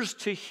ears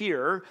to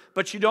hear,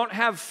 but you don't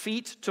have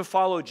feet to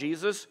follow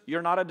Jesus,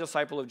 you're not a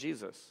disciple of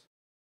Jesus.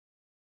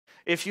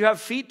 If you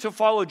have feet to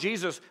follow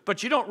Jesus,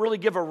 but you don't really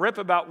give a rip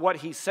about what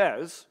he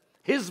says,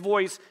 his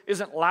voice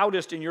isn't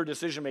loudest in your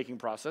decision-making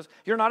process,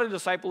 you're not a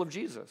disciple of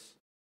Jesus.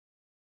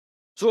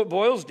 So it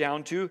boils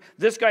down to,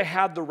 this guy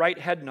had the right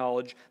head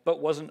knowledge, but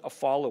wasn't a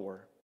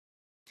follower.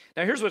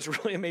 Now here's what's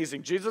really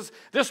amazing.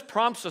 This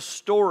prompts a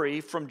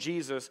story from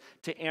Jesus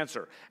to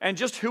answer. And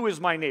just who is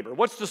my neighbor?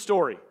 What's the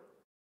story?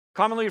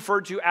 Commonly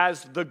referred to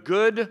as the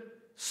Good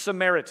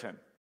Samaritan.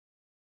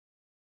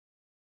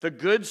 The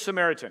Good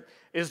Samaritan.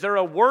 Is there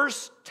a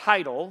worse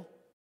title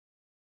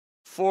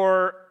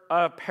for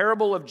a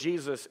parable of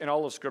Jesus in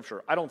all of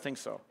Scripture? I don't think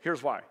so.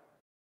 Here's why.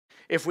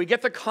 If we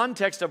get the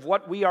context of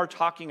what we are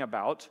talking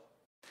about,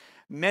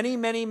 many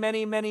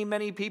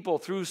people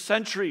through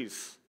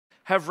centuries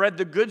have read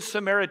the Good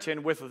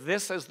Samaritan with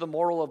this as the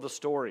moral of the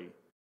story.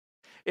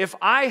 If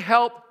I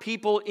help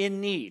people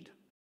in need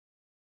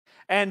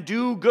and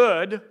do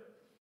good,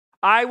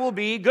 I will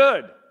be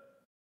good.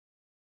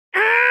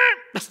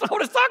 That's not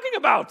what it's talking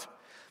about.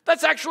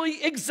 That's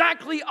actually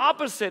exactly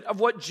opposite of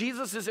what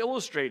Jesus is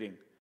illustrating.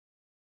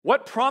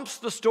 What prompts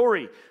the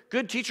story?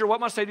 Good teacher, what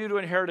must I do to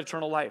inherit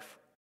eternal life?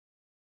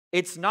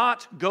 It's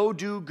not go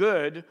do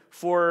good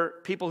for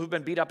people who've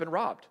been beat up and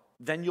robbed.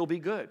 Then you'll be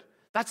good.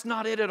 That's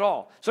not it at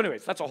all. So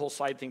anyways, that's a whole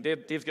side thing.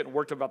 Dave's getting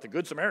worked up about the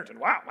Good Samaritan.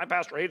 Wow, my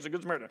pastor hates the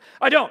Good Samaritan.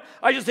 I don't.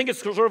 I just think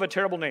it's sort of a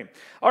terrible name.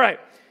 All right,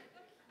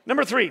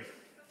 number 3.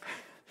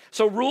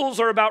 So rules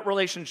are about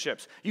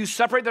relationships. You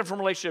separate them from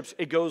relationships,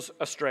 it goes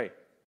astray.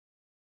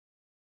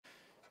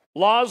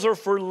 Laws are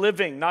for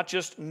living, not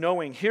just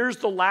knowing. Here's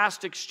the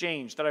last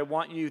exchange that I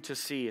want you to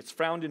see. It's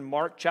found in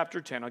Mark chapter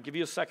 10. I'll give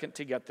you a second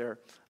to get there.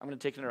 I'm going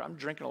to take it. I'm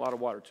drinking a lot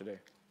of water today.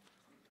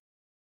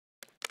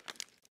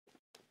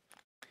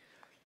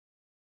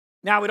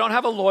 Now, we don't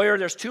have a lawyer.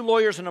 There's 2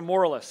 lawyers and a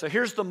moralist. So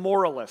here's the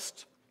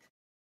moralist.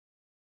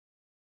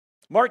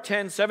 Mark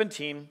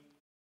 10:17.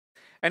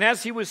 And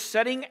as he was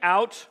setting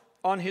out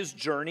on his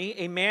journey,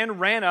 a man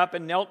ran up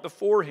and knelt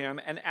before him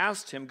and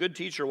asked him, "Good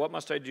teacher, what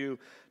must I do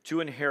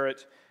to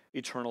inherit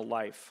eternal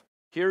life?"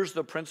 Here's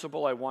the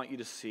principle I want you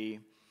to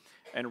see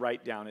and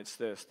write down. It's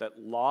this, that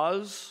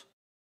laws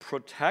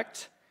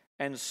protect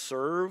and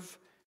serve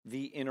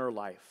the inner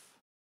life.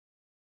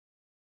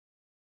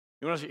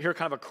 You want to hear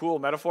kind of a cool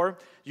metaphor?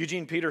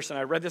 Eugene Peterson,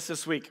 I read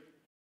this week.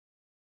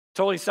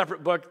 Totally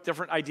separate book,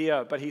 different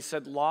idea, but he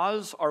said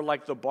laws are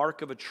like the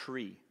bark of a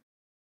tree.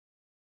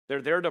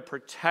 They're there to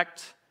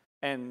protect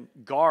and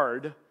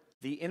guard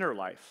the inner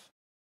life.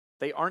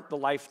 They aren't the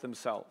life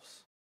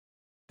themselves.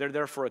 They're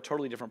there for a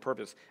totally different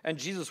purpose. And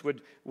Jesus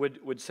would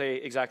say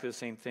exactly the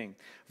same thing.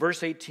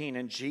 Verse 18,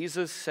 and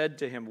Jesus said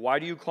to him, "Why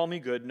do you call me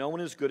good? No one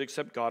is good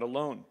except God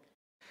alone."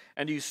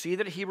 And do you see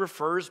that he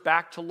refers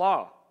back to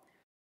law?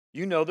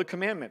 You know the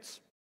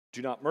commandments.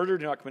 Do not murder,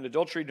 do not commit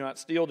adultery, do not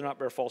steal, do not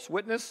bear false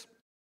witness,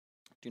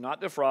 do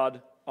not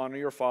defraud, honor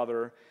your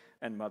father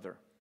and mother.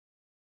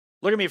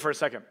 Look at me for a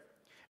second.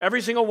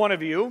 Every single one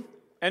of you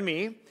and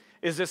me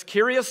is this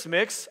curious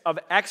mix of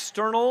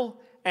external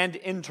and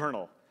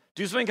internal.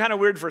 Do something kind of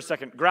weird for a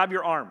second. Grab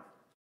your arm.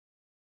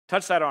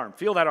 Touch that arm.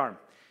 Feel that arm.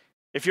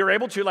 If you're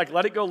able to,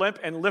 let it go limp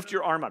and lift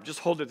your arm up. Just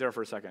hold it there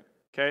for a second,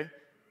 okay?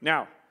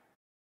 Now,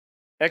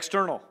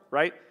 external,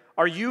 right?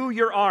 Are you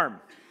your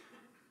arm?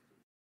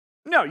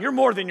 No, you're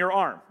more than your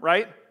arm,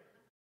 right?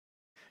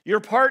 You're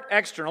part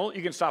external.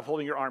 You can stop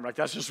holding your arm.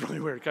 That's just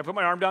really weird. Can I put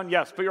my arm down?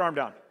 Yes, put your arm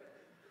down.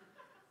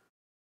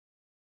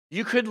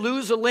 You could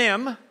lose a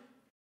limb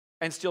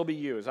and still be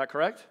you. Is that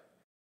correct?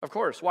 Of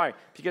course. Why?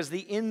 Because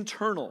the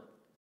internal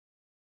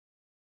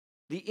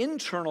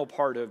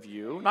part of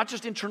you, not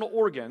just internal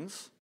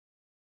organs,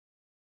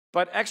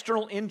 but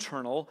external,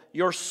 internal,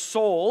 your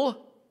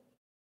soul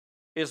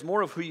is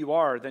more of who you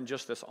are than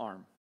just this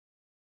arm.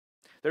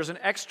 There's an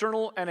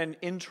external and an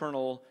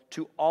internal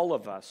to all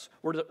of us.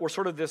 We're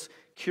sort of this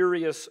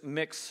curious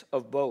mix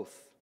of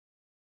both.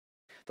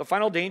 The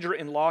final danger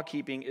in law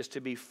keeping is to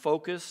be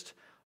focused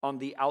on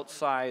the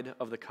outside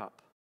of the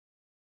cup.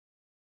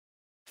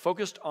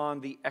 Focused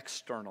on the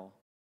external.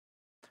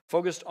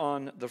 Focused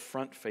on the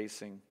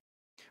front-facing.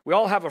 We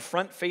all have a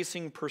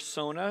front-facing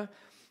persona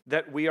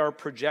that we are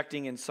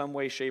projecting in some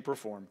way, shape, or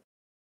form.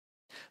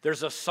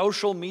 There's a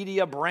social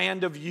media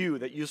brand of you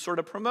that you sort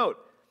of promote.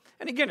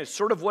 And again, it's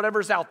sort of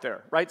whatever's out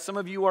there, right? Some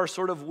of you are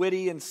sort of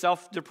witty and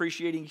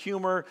self-depreciating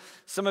humor.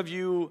 Some of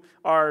you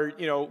are,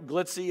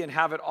 glitzy and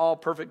have it all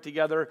perfect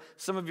together.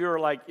 Some of you are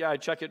like, yeah, I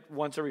check it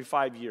once every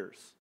 5 years.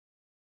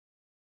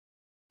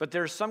 But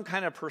there's some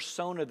kind of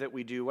persona that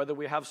we do, whether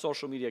we have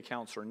social media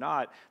accounts or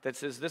not, that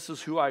says, this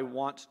is who I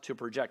want to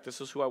project.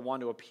 This is who I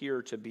want to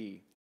appear to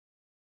be.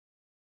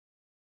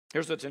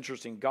 Here's what's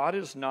interesting. God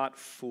is not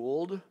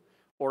fooled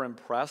or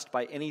impressed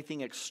by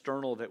anything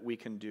external that we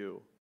can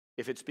do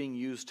if it's being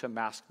used to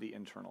mask the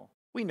internal.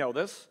 We know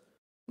this.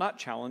 Not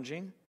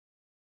challenging.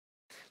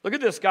 Look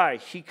at this guy.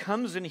 He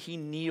comes and he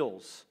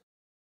kneels.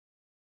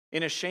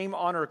 In a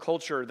shame-honor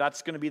culture,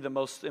 that's going to be the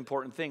most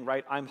important thing,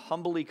 right? I'm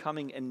humbly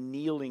coming and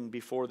kneeling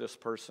before this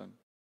person.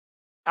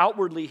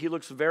 Outwardly, he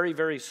looks very,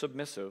 very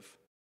submissive.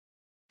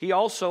 He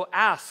also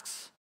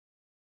asks.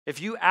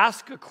 If you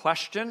ask a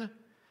question,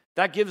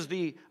 that gives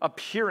the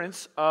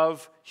appearance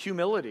of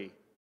humility.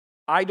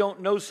 I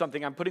don't know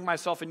something. I'm putting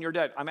myself in your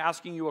debt. I'm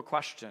asking you a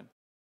question.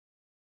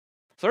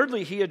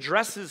 Thirdly, he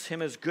addresses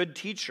him as good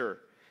teacher.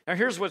 Now,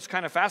 here's what's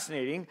kind of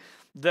fascinating.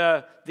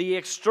 The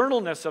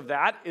externalness of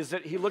that is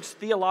that he looks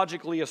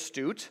theologically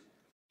astute.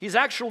 He's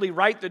actually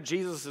right that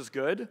Jesus is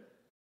good.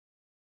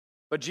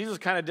 But Jesus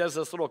kind of does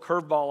this little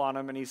curveball on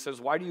him, and he says,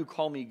 why do you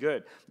call me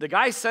good? The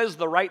guy says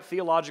the right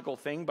theological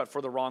thing, but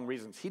for the wrong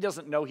reasons. He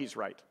doesn't know he's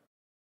right.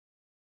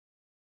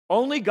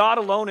 Only God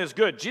alone is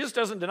good. Jesus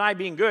doesn't deny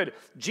being good.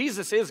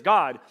 Jesus is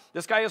God.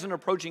 This guy isn't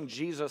approaching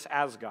Jesus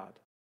as God.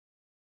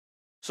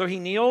 So he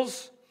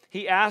kneels,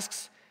 he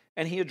asks,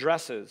 and he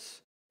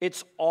addresses.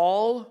 It's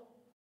all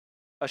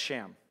a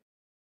sham.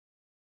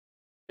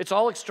 It's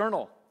all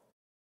external.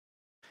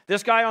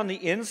 This guy on the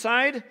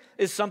inside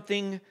is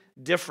something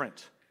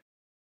different.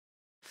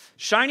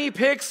 Shiny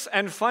pics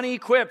and funny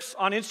quips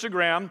on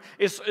Instagram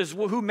is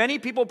who many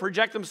people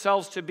project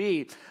themselves to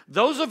be.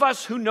 Those of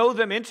us who know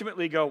them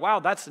intimately go,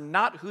 wow, that's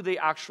not who they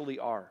actually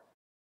are.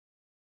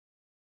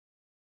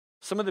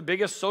 Some of the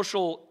biggest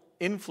social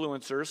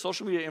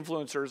media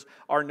influencers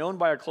are known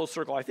by a close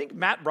circle. I think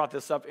Matt brought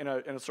this up in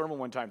a sermon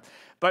one time,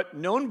 but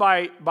known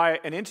by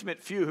an intimate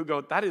few who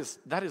go, that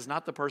is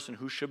not the person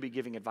who should be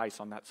giving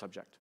advice on that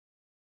subject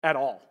at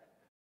all.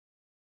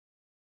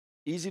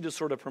 Easy to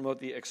sort of promote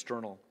the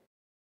external.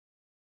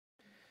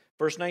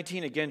 Verse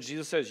 19, again,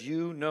 Jesus says,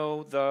 you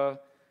know the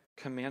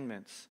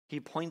commandments. He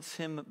points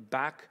him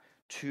back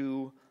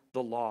to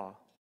the law.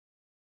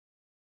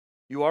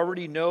 You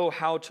already know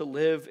how to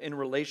live in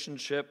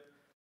relationship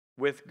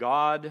with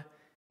God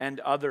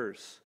and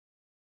others.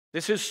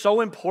 This is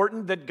so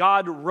important that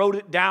God wrote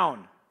it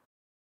down.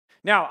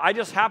 Now, I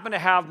just happen to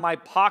have my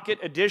pocket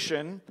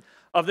edition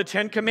of the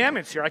 10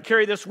 Commandments here. I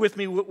carry this with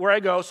me where I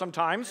go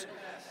sometimes.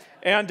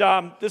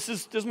 And this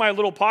is my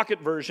little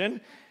pocket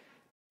version.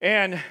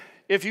 And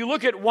if you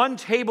look at one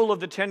table of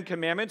the 10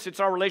 Commandments, it's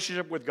our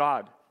relationship with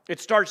God.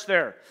 It starts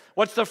there.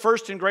 What's the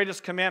first and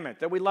greatest commandment?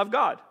 That we love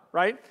God,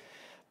 right?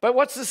 But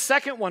what's the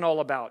second one all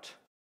about?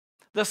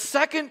 The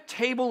second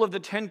table of the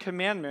 10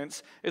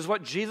 Commandments is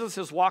what Jesus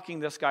is walking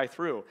this guy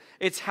through.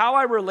 It's how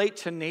I relate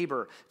to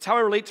neighbor. It's how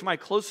I relate to my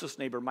closest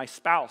neighbor, my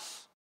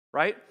spouse,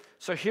 right?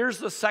 So here's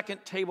the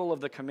second table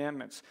of the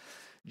commandments.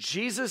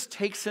 Jesus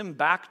takes him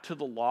back to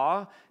the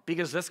law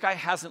because this guy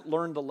hasn't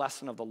learned the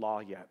lesson of the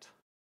law yet.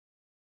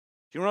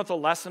 Do you know what the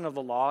lesson of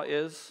the law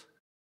is?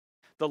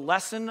 The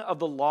lesson of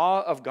the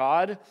law of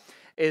God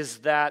is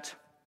that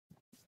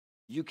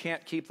you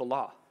can't keep the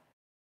law.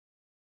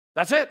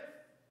 That's it.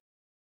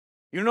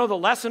 You know the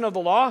lesson of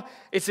the law?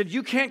 It's that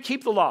you can't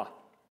keep the law.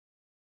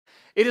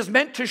 It is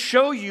meant to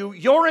show you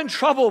you're in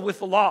trouble with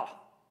the law.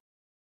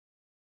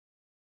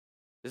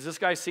 Does this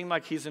guy seem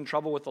like he's in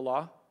trouble with the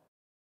law?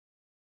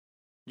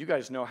 You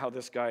guys know how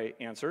this guy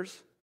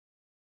answers.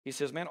 He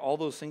says, man, all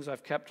those things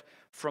I've kept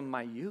from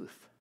my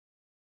youth.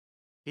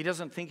 He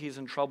doesn't think he's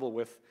in trouble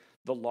with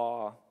the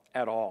law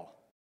at all.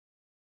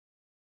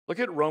 Look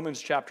at Romans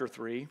chapter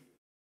 3. It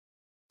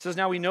says,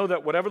 now we know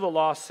that whatever the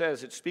law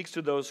says, it speaks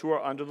to those who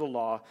are under the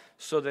law,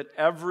 so that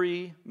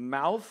every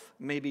mouth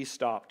may be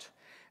stopped,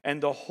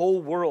 and the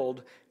whole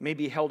world may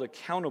be held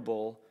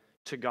accountable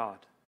to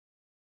God.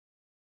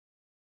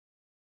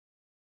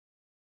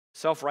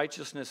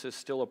 Self-righteousness is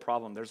still a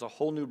problem. There's a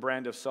whole new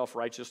brand of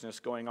self-righteousness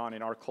going on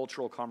in our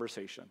cultural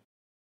conversation.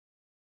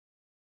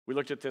 We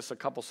looked at this a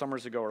couple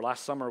summers ago, or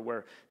last summer,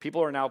 where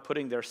people are now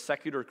putting their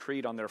secular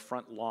creed on their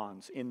front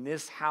lawns. In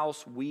this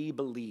house, we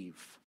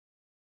believe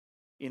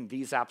in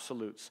these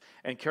absolutes.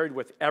 And carried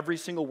with every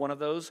single one of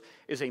those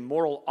is a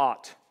moral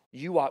ought.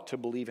 You ought to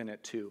believe in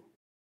it too.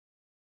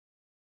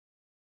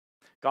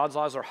 God's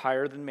laws are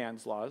higher than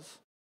man's laws.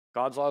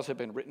 God's laws have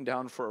been written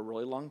down for a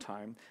really long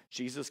time.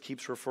 Jesus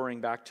keeps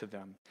referring back to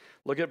them.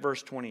 Look at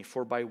verse 20.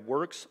 For by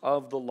works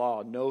of the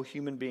law, no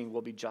human being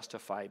will be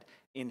justified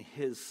in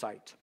his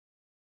sight,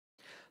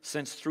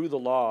 since through the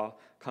law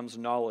comes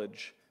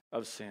knowledge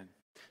of sin.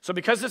 So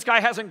because this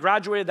guy hasn't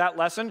graduated that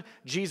lesson,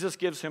 Jesus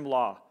gives him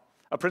law.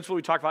 A principle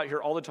we talk about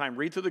here all the time.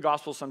 Read through the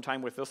gospel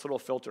sometime with this little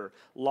filter.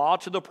 Law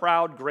to the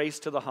proud, grace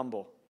to the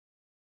humble.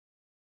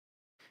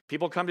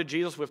 People come to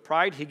Jesus with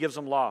pride, he gives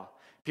them law.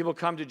 People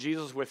come to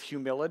Jesus with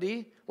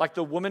humility, like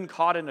the woman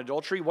caught in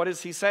adultery. What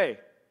does he say?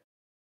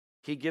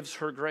 He gives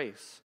her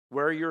grace.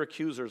 Where are your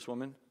accusers,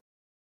 woman?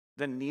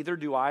 Then neither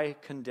do I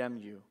condemn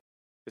you.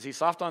 Is he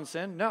soft on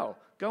sin? No.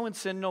 Go and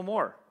sin no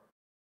more.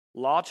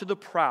 Law to the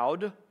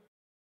proud,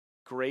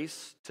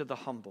 grace to the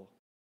humble.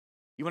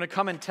 You want to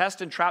come and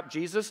test and trap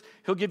Jesus?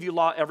 He'll give you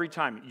law every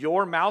time.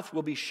 Your mouth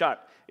will be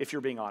shut if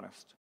you're being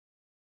honest.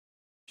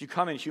 If you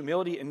come in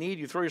humility and need,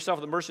 you throw yourself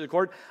at the mercy of the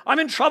court. I'm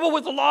in trouble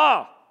with the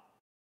law.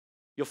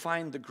 You'll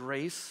find the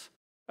grace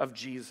of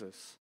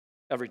Jesus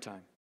every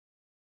time.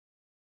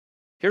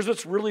 Here's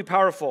what's really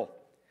powerful.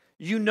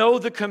 You know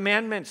the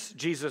commandments,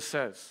 Jesus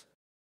says.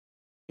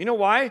 You know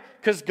why?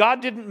 Because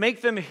God didn't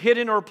make them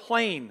hidden or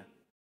plain.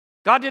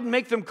 God didn't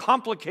make them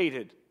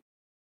complicated.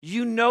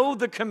 You know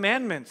the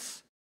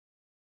commandments.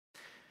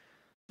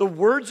 The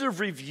words of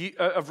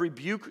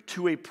rebuke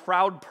to a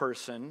proud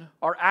person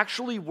are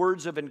actually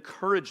words of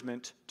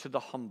encouragement to the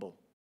humble.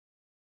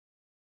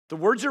 The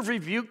words of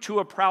rebuke to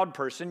a proud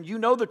person, you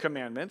know the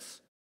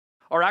commandments,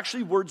 are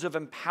actually words of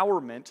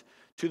empowerment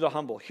to the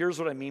humble. Here's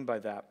what I mean by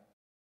that.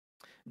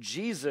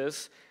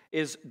 Jesus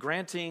is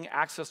granting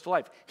access to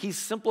life. He's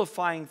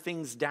simplifying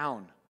things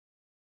down.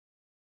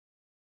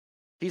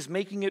 He's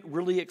making it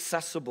really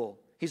accessible.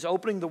 He's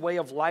opening the way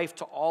of life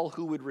to all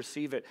who would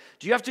receive it.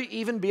 Do you have to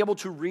even be able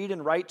to read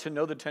and write to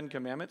know the 10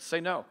 Commandments?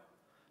 Say no.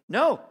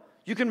 No,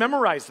 you can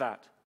memorize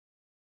that.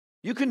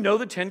 You can know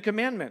the 10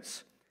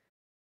 Commandments.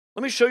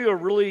 Let me show you a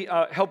really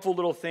helpful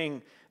little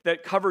thing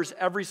that covers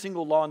every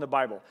single law in the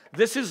Bible.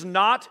 This is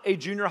not a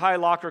junior high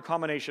locker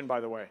combination,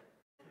 by the way.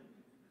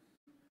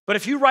 But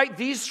if you write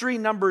these 3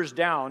 numbers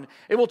down,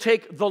 it will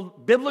take the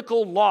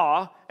biblical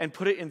law and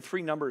put it in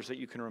 3 numbers that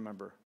you can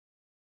remember.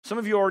 Some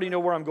of you already know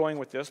where I'm going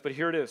with this, but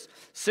here it is.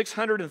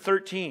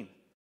 613.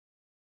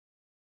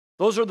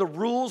 Those are the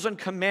rules and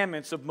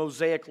commandments of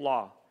Mosaic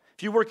law.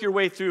 If you work your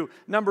way through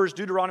Numbers,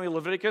 Deuteronomy,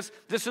 Leviticus,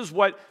 this is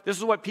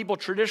what people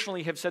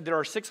traditionally have said. There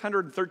are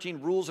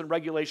 613 rules and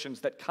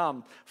regulations that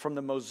come from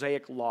the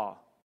Mosaic law.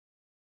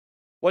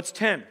 What's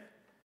 10?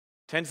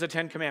 10's the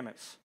 10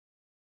 Commandments.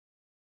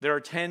 There are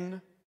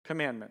 10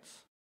 commandments,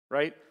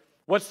 right?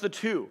 What's the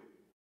 2?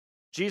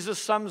 Jesus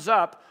sums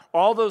up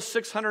all those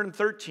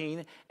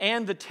 613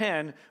 and the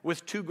 10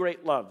 with 2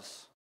 great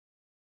loves.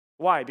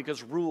 Why?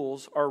 Because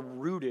rules are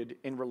rooted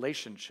in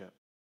relationship.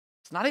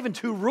 It's not even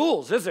 2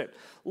 rules, is it?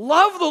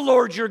 Love the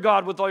Lord your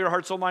God with all your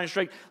heart, soul, mind, and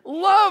strength.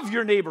 Love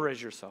your neighbor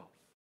as yourself.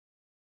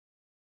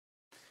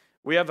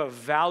 We have a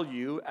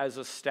value as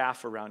a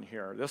staff around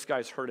here. This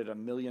guy's heard it a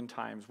million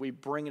times. We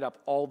bring it up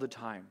all the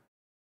time.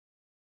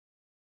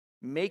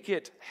 Make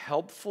it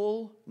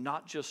helpful,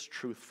 not just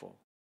truthful.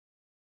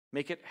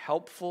 Make it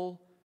helpful,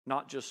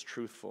 not just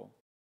truthful.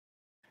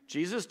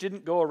 Jesus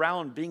didn't go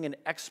around being an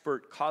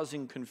expert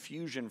causing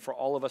confusion for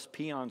all of us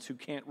peons who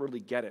can't really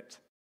get it.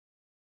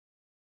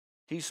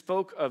 He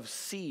spoke of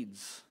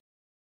seeds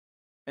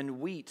and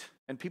wheat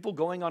and people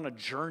going on a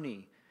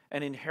journey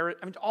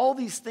and all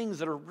these things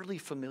that are really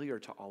familiar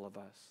to all of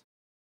us.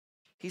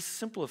 He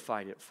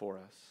simplified it for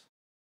us.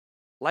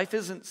 Life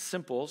isn't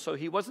simple, so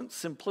he wasn't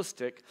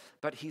simplistic,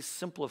 but he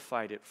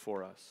simplified it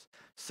for us.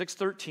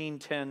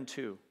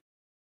 6:13:10:2.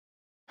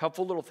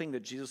 Helpful little thing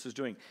that Jesus is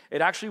doing. It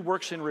actually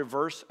works in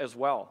reverse as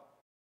well.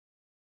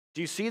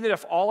 Do you see that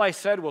if all I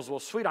said was, well,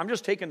 sweet, I'm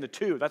just taking the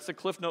 2. That's the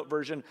Cliff Note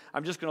version.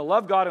 I'm just going to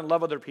love God and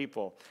love other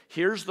people.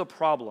 Here's the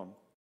problem.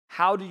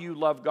 How do you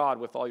love God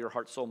with all your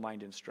heart, soul,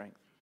 mind, and strength?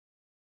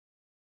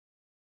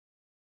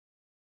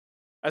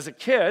 As a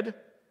kid,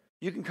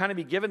 you can kind of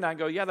be given that and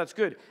go, yeah, that's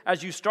good.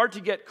 As you start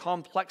to get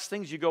complex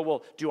things, you go,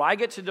 well, do I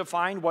get to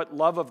define what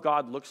love of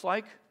God looks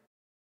like?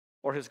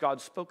 Or has God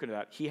spoken to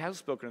that? He has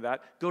spoken to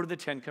that. Go to the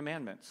 10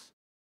 Commandments.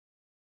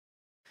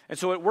 And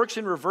so it works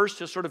in reverse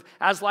to sort of,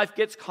 as life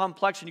gets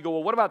complex and you go,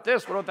 well, what about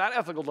this? What about that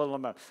ethical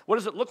dilemma? What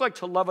does it look like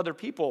to love other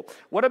people?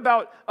 What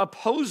about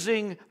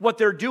opposing what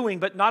they're doing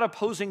but not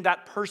opposing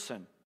that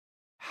person?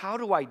 How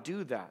do I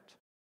do that?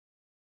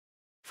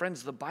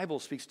 Friends, the Bible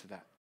speaks to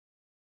that.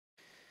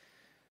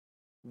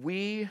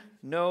 We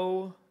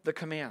know the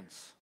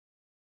commands.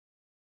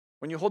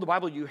 When you hold the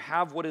Bible, you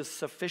have what is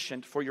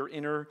sufficient for your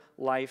inner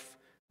life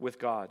with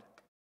God.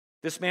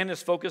 This man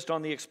is focused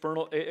on the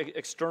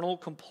external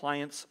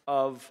compliance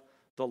of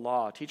the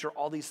law. Teacher,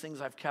 all these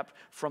things I've kept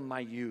from my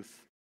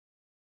youth.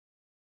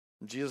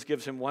 And Jesus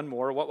gives him one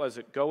more. What was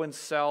it? Go and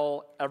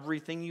sell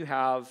everything you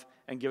have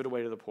and give it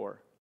away to the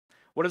poor.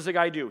 What does the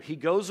guy do? He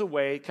goes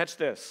away, catch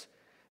this,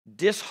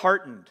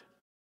 disheartened.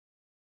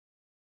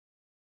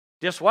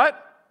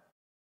 What?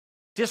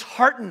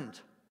 Disheartened.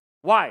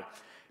 Why?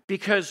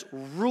 Because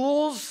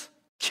rules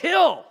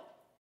kill.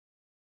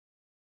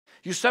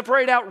 You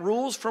separate out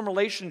rules from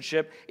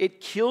relationship, it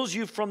kills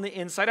you from the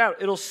inside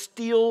out. It'll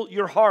steal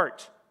your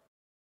heart.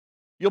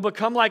 You'll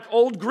become like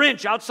old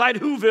Grinch outside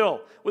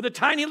Whoville with a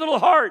tiny little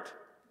heart,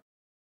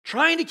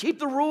 trying to keep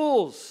the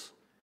rules.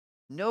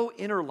 No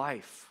inner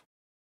life.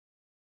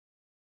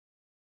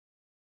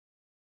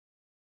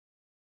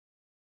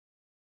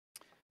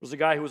 There was a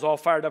guy who was all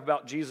fired up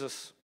about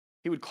Jesus.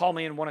 He would call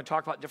me and want to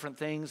talk about different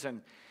things,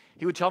 and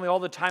He would tell me all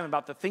the time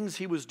about the things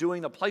he was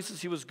doing, the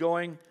places he was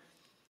going,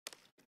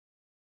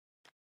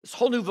 this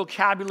whole new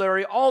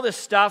vocabulary, all this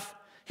stuff.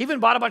 He even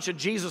bought a bunch of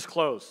Jesus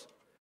clothes.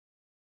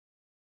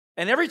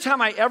 And every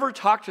time I ever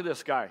talked to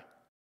this guy,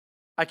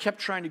 I kept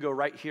trying to go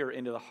right here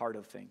into the heart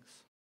of things.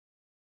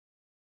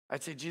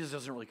 I'd say, Jesus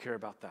doesn't really care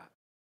about that.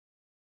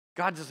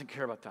 God doesn't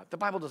care about that. The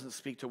Bible doesn't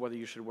speak to whether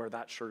you should wear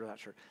that shirt or that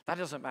shirt. That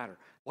doesn't matter.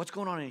 What's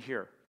going on in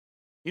here?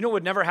 You know what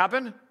would never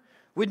happen?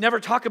 We'd never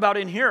talk about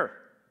in here.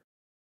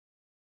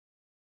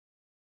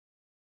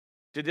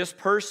 Did this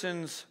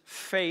person's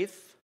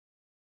faith,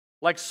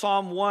 like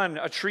Psalm 1,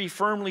 a tree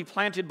firmly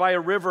planted by a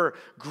river,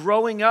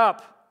 growing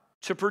up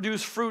to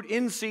produce fruit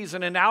in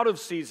season and out of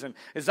season,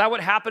 is that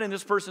what happened in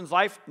this person's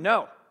life?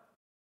 No.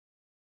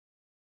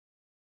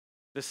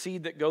 The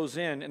seed that goes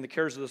in and the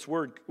cares of this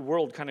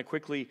world kind of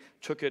quickly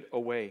took it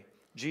away.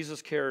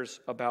 Jesus cares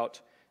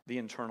about the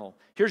internal.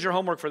 Here's your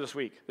homework for this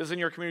week. This is in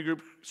your community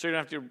group, so you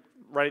don't have to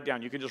write it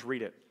down. You can just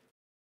read it.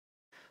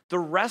 The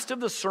rest of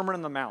the Sermon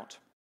on the Mount,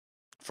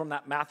 from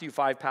that Matthew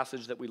 5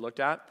 passage that we looked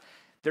at,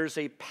 there's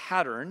a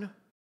pattern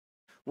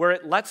where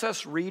it lets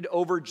us read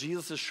over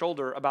Jesus'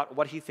 shoulder about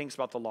what he thinks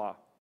about the law.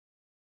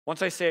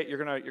 Once I say it, you're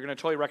gonna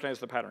totally recognize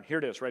the pattern. Here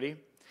it is, ready?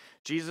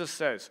 Jesus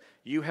says,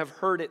 "You have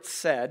heard it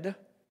said,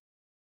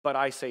 but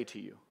I say to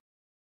you."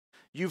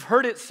 You've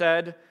heard it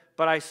said,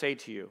 but I say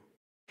to you.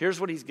 Here's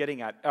what he's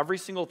getting at. Every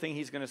single thing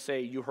he's going to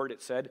say, you heard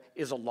it said,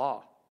 is a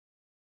law.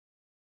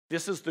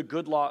 This is the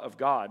good law of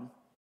God.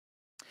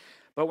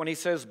 But when he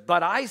says,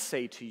 but I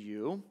say to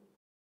you,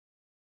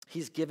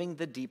 he's giving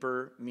the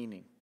deeper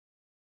meaning.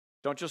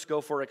 Don't just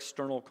go for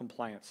external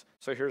compliance.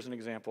 So here's an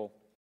example.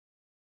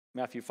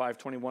 Matthew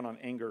 5:21 on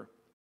anger.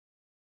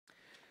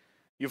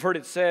 You've heard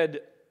it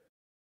said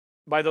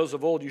by those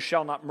of old, you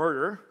shall not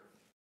murder.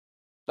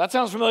 That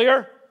sounds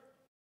familiar?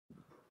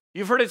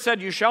 You've heard it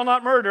said, you shall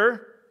not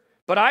murder.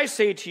 But I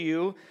say to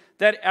you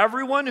that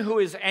everyone who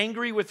is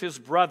angry with his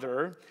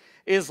brother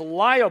is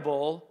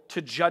liable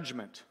to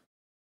judgment.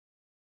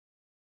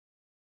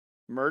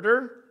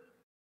 Murder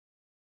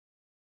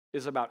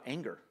is about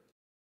anger,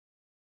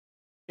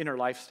 inner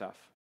life stuff.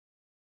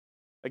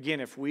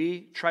 Again, if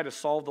we try to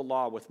solve the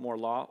law with more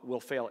law, we'll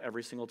fail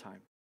every single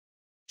time.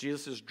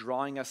 Jesus is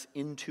drawing us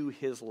into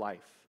his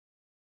life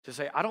to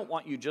say, I don't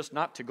want you just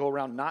not to go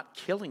around not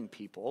killing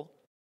people.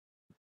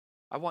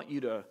 I want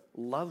you to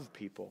love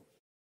people.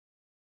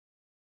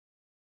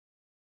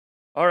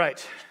 All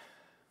right,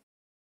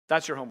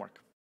 that's your homework.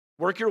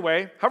 Work your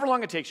way, however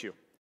long it takes you.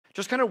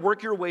 Just kind of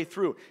work your way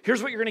through.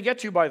 Here's what you're going to get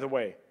to, by the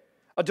way.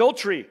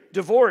 Adultery,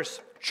 divorce,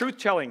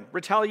 truth-telling,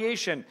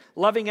 retaliation,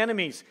 loving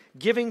enemies,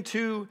 giving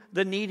to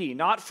the needy,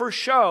 not for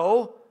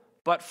show,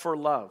 but for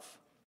love.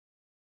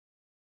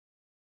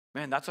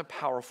 Man, that's a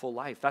powerful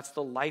life. That's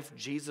the life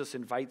Jesus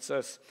invites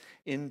us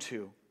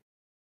into.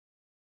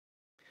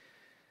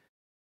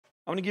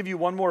 I'm going to give you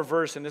one more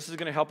verse, and this is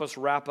going to help us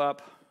wrap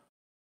up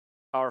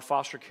our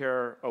Foster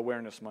Care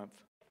Awareness Month.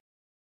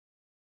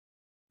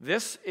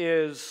 This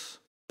is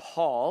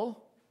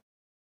Paul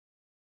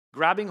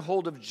grabbing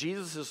hold of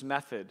Jesus'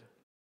 method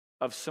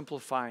of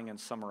simplifying and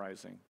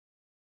summarizing.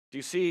 Do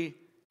you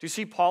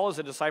see Paul as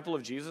a disciple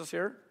of Jesus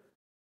here?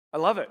 I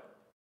love it.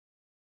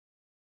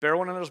 Bear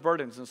one another's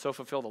burdens and so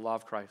fulfill the law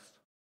of Christ.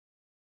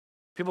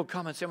 People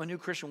come and say, I'm a new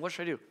Christian. What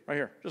should I do? Right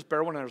here. Just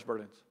bear one another's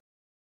burdens.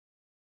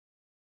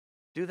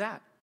 Do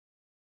that.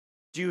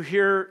 Do you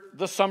hear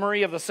the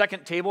summary of the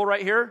second table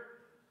right here?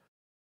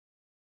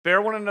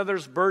 Bear one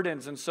another's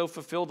burdens and so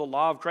fulfill the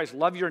law of Christ.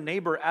 Love your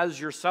neighbor as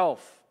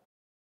yourself.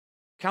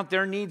 Count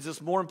their needs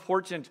as more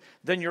important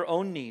than your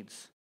own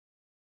needs.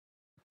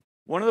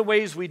 One of the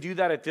ways we do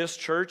that at this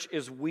church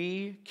is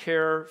we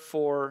care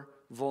for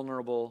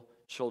vulnerable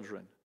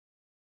children.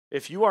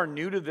 If you are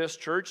new to this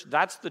church,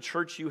 that's the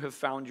church you have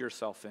found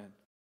yourself in.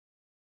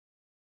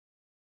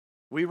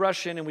 We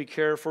rush in and we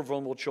care for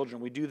vulnerable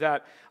children. We do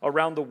that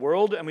around the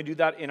world, and we do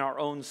that in our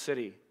own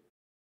city.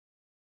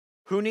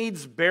 Who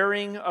needs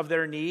bearing of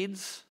their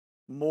needs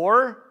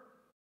more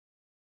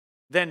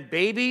than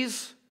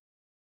babies,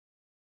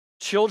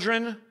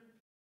 children,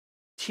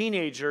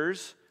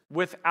 teenagers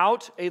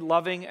without a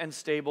loving and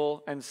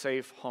stable and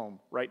safe home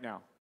right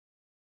now?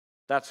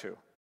 That's who.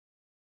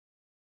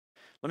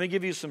 Let me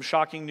give you some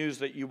shocking news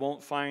that you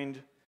won't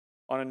find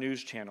on a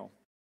news channel.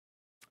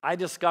 I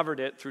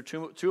discovered it through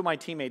two of my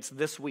teammates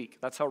this week.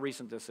 That's how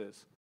recent this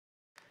is.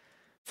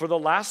 For the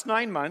last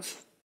 9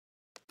 months,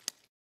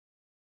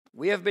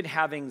 we have been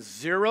having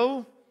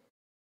 0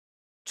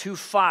 to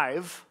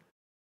 5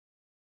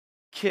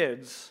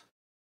 kids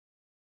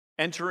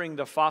entering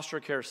the foster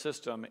care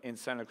system in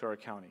Santa Clara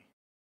County.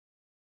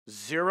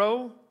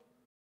 0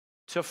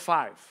 to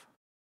 5.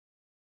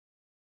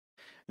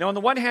 Now, on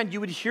the one hand, you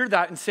would hear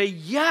that and say,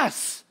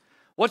 yes,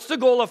 what's the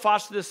goal of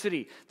Foster the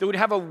City? They would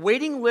have a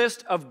waiting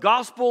list of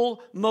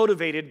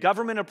gospel-motivated,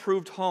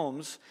 government-approved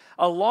homes,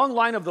 a long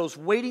line of those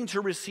waiting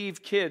to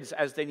receive kids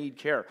as they need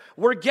care.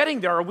 We're getting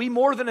there. Are we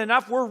more than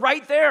enough? We're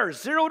right there,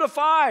 0 to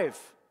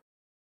 5.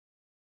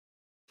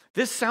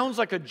 This sounds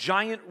like a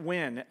giant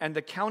win, and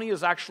the county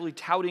is actually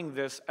touting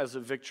this as a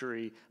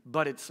victory,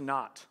 but it's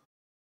not.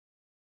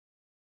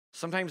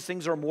 Sometimes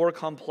things are more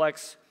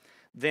complex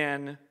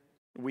than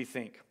we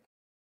think.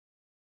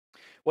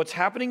 What's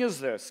happening is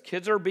this: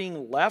 kids are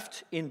being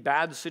left in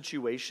bad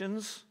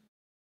situations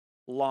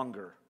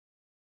longer.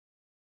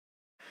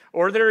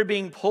 Or they're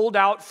being pulled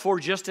out for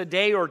just a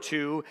day or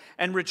two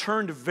and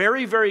returned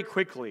very, very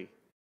quickly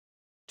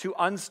to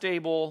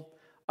unstable,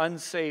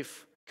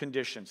 unsafe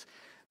conditions.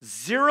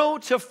 0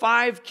 to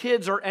 5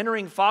 kids are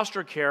entering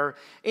foster care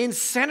in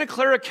Santa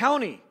Clara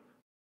County.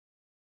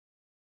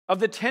 Of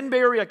the 10 Bay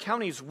Area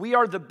counties, we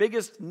are the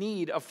biggest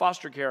need of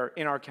foster care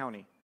in our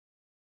county.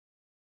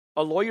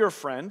 A lawyer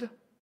friend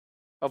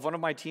of one of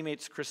my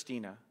teammates,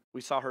 Christina,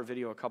 we saw her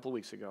video a couple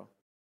weeks ago,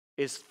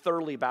 is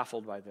thoroughly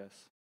baffled by this.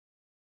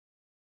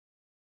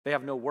 They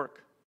have no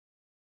work.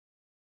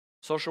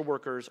 Social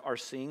workers are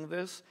seeing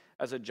this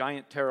as a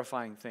giant,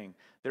 terrifying thing.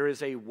 There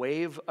is a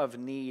wave of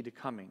need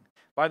coming.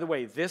 By the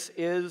way, this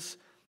is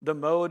the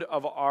mode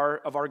of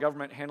our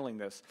government handling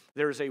this.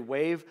 There is a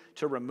wave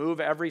to remove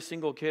every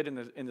single kid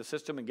in the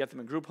system and get them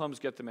in group homes,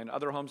 get them in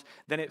other homes.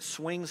 Then it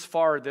swings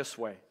far this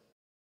way.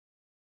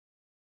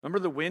 Remember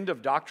the wind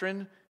of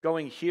doctrine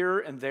going here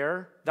and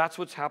there? That's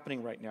what's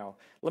happening right now.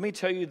 Let me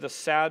tell you the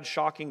sad,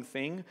 shocking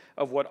thing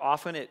of what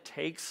often it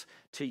takes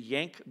to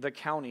yank the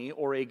county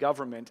or a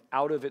government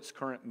out of its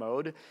current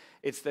mode.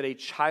 It's that a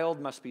child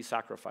must be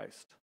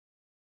sacrificed.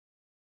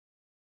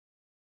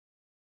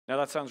 Now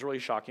that sounds really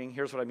shocking.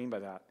 Here's what I mean by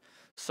that.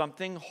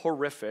 Something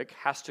horrific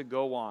has to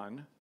go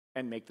on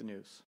and make the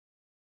news.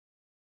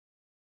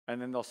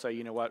 And then they'll say,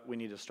 you know what, we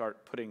need to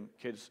start putting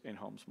kids in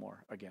homes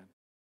more again.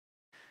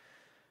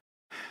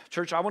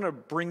 Church, I want to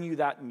bring you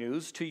that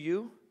news to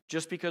you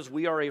just because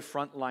we are a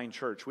frontline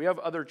church. We have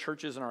other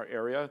churches in our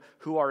area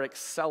who are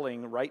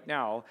excelling right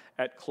now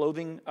at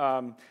clothing,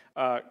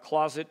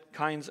 closet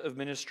kinds of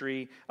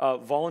ministry,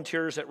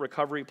 volunteers at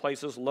recovery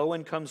places,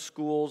 low-income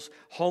schools,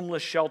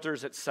 homeless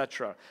shelters,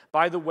 etc.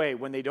 By the way,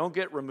 when they don't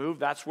get removed,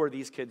 that's where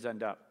these kids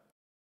end up.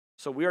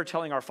 So we are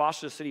telling our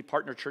Foster City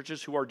partner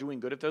churches who are doing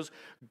good at those,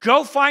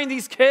 go find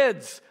these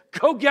kids.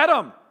 Go get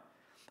them.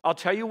 I'll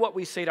tell you what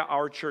we say to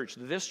our church.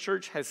 This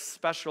church has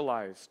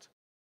specialized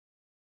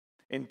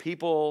in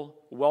people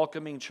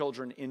welcoming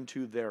children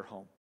into their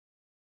home.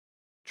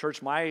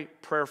 Church, my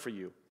prayer for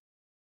you,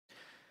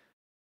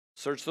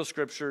 search the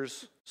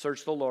scriptures,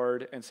 search the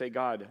Lord, and say,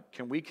 God,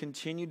 can we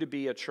continue to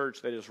be a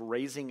church that is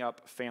raising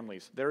up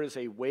families? There is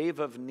a wave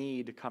of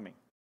need coming.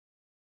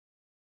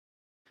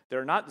 There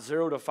are not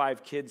 0 to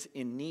 5 kids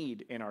in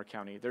need in our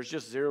county. There's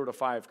just 0 to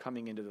 5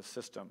 coming into the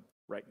system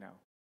right now.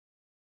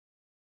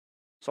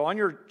 So on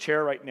your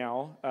chair right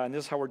now, and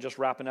this is how we're just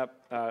wrapping up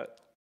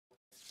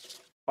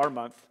our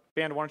month.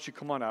 Band, why don't you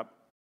come on up?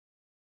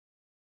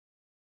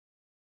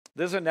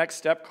 This is a next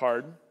step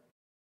card.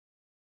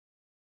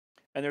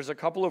 And there's a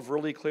couple of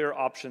really clear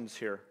options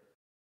here.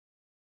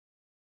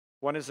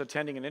 One is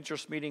attending an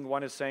interest meeting.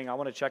 One is saying, I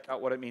want to check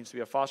out what it means to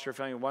be a foster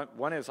family.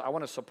 One is, I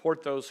want to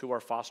support those who are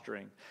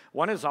fostering.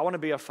 One is, I want to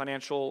be a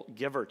financial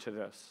giver to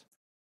this.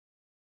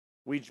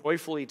 We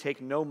joyfully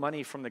take no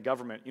money from the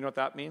government. You know what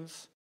that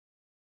means?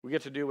 We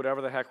get to do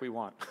whatever the heck we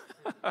want.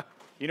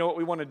 You know what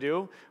we want to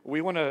do? We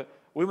want to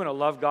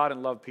love God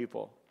and love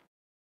people,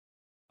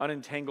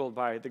 unentangled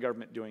by the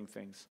government doing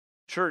things.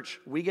 Church,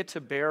 we get to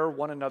bear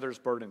one another's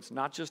burdens,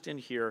 not just in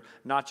here,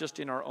 not just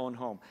in our own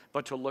home,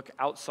 but to look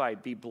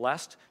outside, be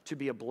blessed, to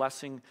be a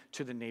blessing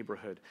to the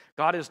neighborhood.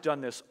 God has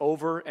done this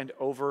over and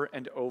over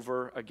and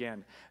over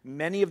again.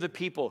 Many of the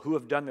people who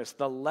have done this,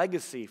 the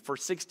legacy for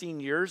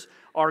 16 years,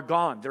 are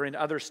gone. They're in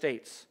other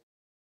states.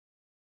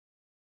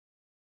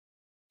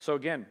 So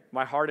again,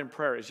 my heart and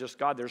prayer is just,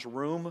 God, there's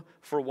room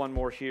for one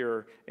more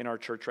here in our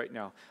church right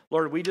now.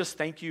 Lord, we just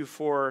thank you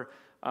for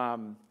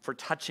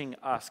touching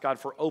us, God,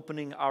 for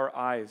opening our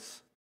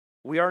eyes.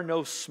 We are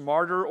no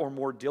smarter or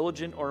more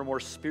diligent or more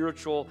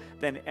spiritual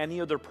than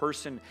any other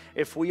person.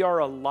 If we are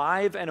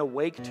alive and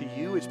awake to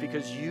you, it's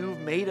because you've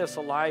made us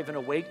alive and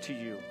awake to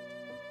you.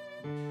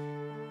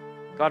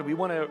 God, we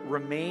want to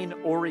remain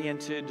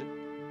oriented,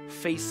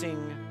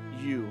 facing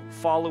you,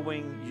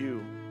 following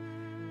you.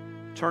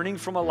 Turning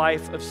from a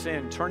life of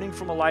sin, turning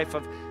from a life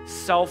of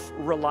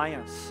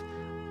self-reliance,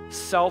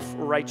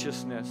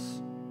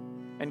 self-righteousness,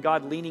 and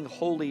God, leaning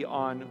wholly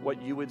on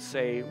what you would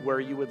say,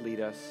 where you would lead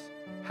us,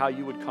 how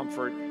you would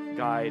comfort,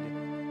 guide,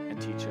 and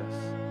teach us.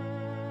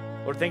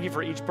 Lord, thank you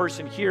for each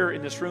person here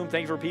in this room.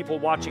 Thank you for people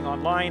watching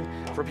online,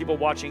 for people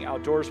watching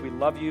outdoors. We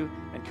love you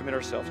and commit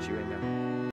ourselves to you. Amen.